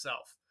the game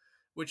itself,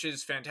 which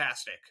is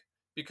fantastic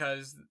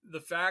because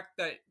the fact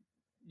that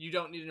you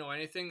don't need to know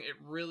anything, it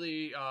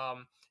really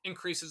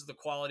increases the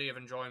quality of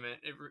enjoyment.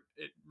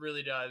 It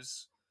really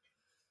does.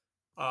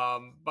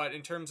 But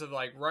in terms of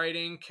like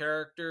writing,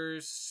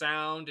 characters,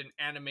 sound, and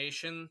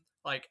animation,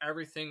 like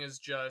everything is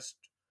just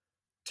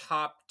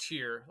top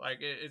tier. Like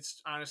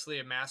it's honestly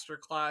a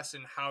masterclass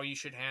in how you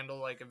should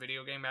handle like a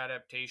video game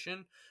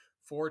adaptation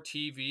for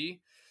TV.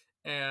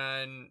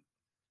 And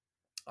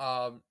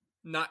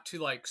not to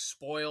like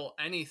spoil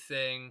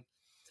anything,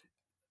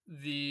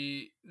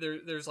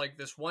 there's like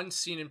this one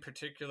scene in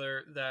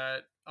particular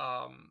that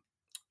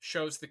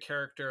shows the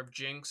character of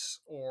Jinx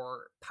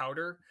or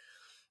Powder,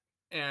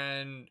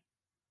 and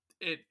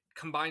it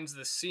combines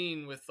the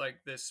scene with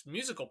like this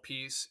musical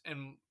piece,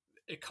 and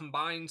it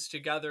combines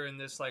together in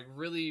this like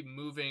really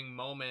moving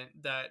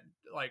moment that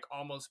like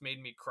almost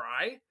made me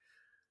cry.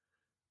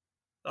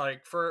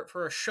 Like for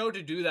a show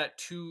to do that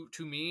to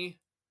me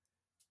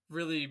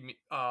really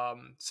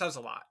says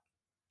a lot.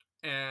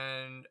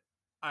 And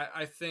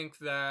I think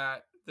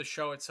that the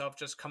show itself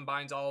just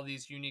combines all of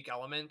these unique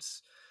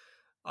elements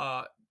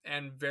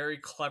and very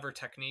clever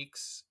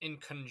techniques in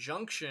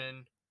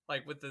conjunction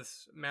like with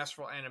this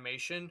masterful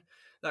animation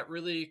that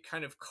really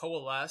kind of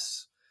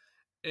coalesce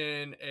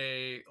in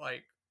a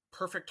like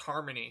perfect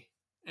harmony,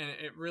 and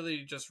it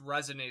really just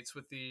resonates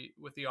with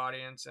the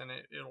audience, and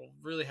it'll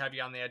really have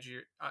you on the edge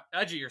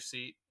of your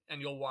seat, and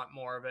you'll want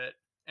more of it,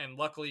 and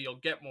luckily you'll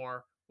get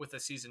more with the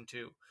season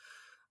 2.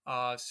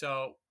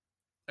 So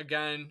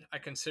again, I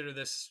consider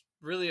this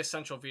really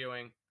essential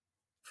viewing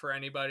for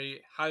anybody.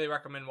 Highly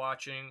recommend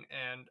watching,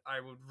 and I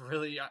would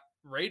really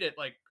rate it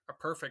like a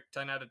perfect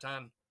 10 out of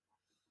 10.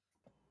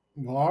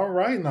 Well, all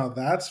right. Now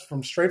that's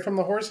straight from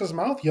the horse's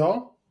mouth,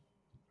 y'all.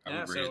 I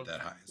would rate it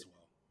that high as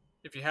well.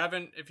 If you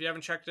haven't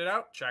checked it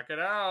out, check it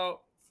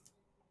out.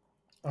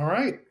 All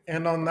right.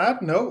 And on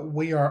that note,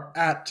 we are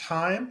at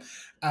time.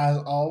 As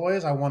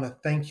always, I want to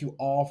thank you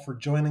all for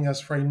joining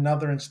us for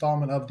another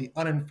installment of The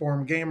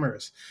Uninformed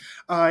Gamers.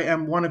 I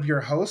am one of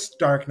your hosts,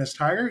 Darkness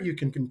Tiger. You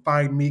can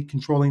find me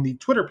controlling the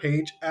Twitter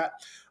page at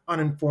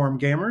Uninformed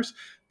Gamers.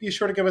 Be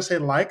sure to give us a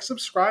like,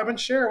 subscribe, and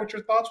share what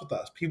your thoughts with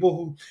us. People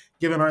who,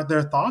 given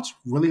their thoughts,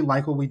 really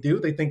like what we do.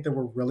 They think that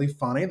we're really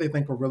funny. They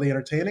think we're really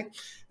entertaining.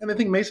 And they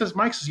think Mesa's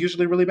mics is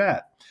usually really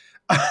bad.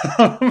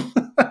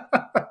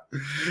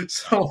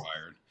 So,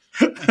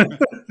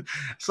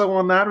 so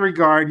on that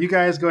regard, you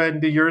guys go ahead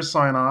and do your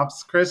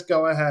sign-offs. Chris,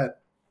 go ahead.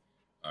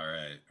 All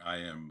right. I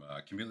am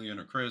Chameleon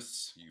or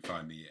Chris. You can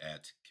find me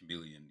at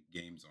Chameleon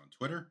Games on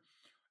Twitter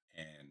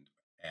and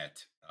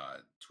at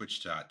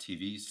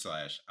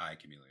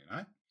twitch.tv/iChameleonI.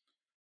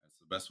 That's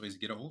the best ways to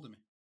get a hold of me.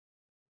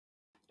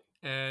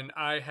 And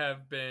I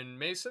have been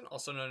Mason,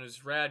 also known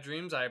as Rad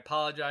Dreams. I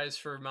apologize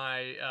for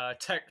my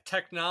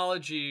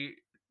technology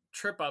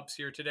trip-ups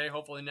here today.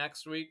 Hopefully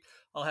next week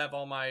I'll have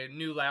all my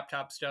new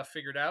laptop stuff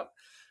figured out.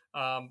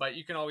 But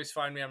you can always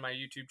find me on my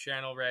YouTube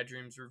channel, Rad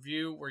Dreams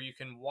Review, where you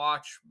can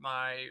watch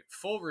my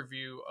full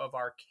review of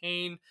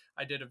Arcane.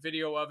 I did a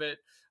video of it,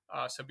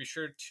 so be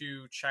sure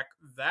to check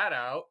that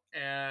out.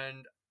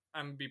 And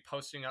I'm gonna be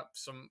posting up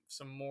some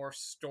more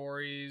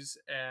stories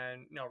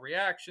and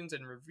reactions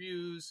and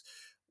reviews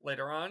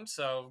later on.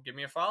 So give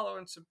me a follow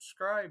and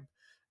subscribe.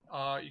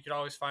 You can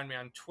always find me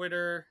on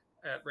Twitter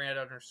at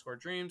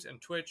rad_dreams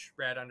and Twitch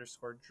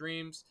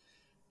rad_dreams.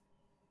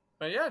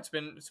 But yeah, it's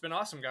been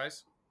awesome,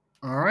 guys.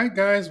 All right,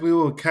 guys, we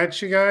will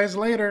catch you guys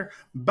later.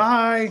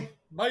 Bye.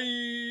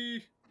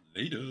 Bye.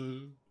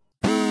 Later.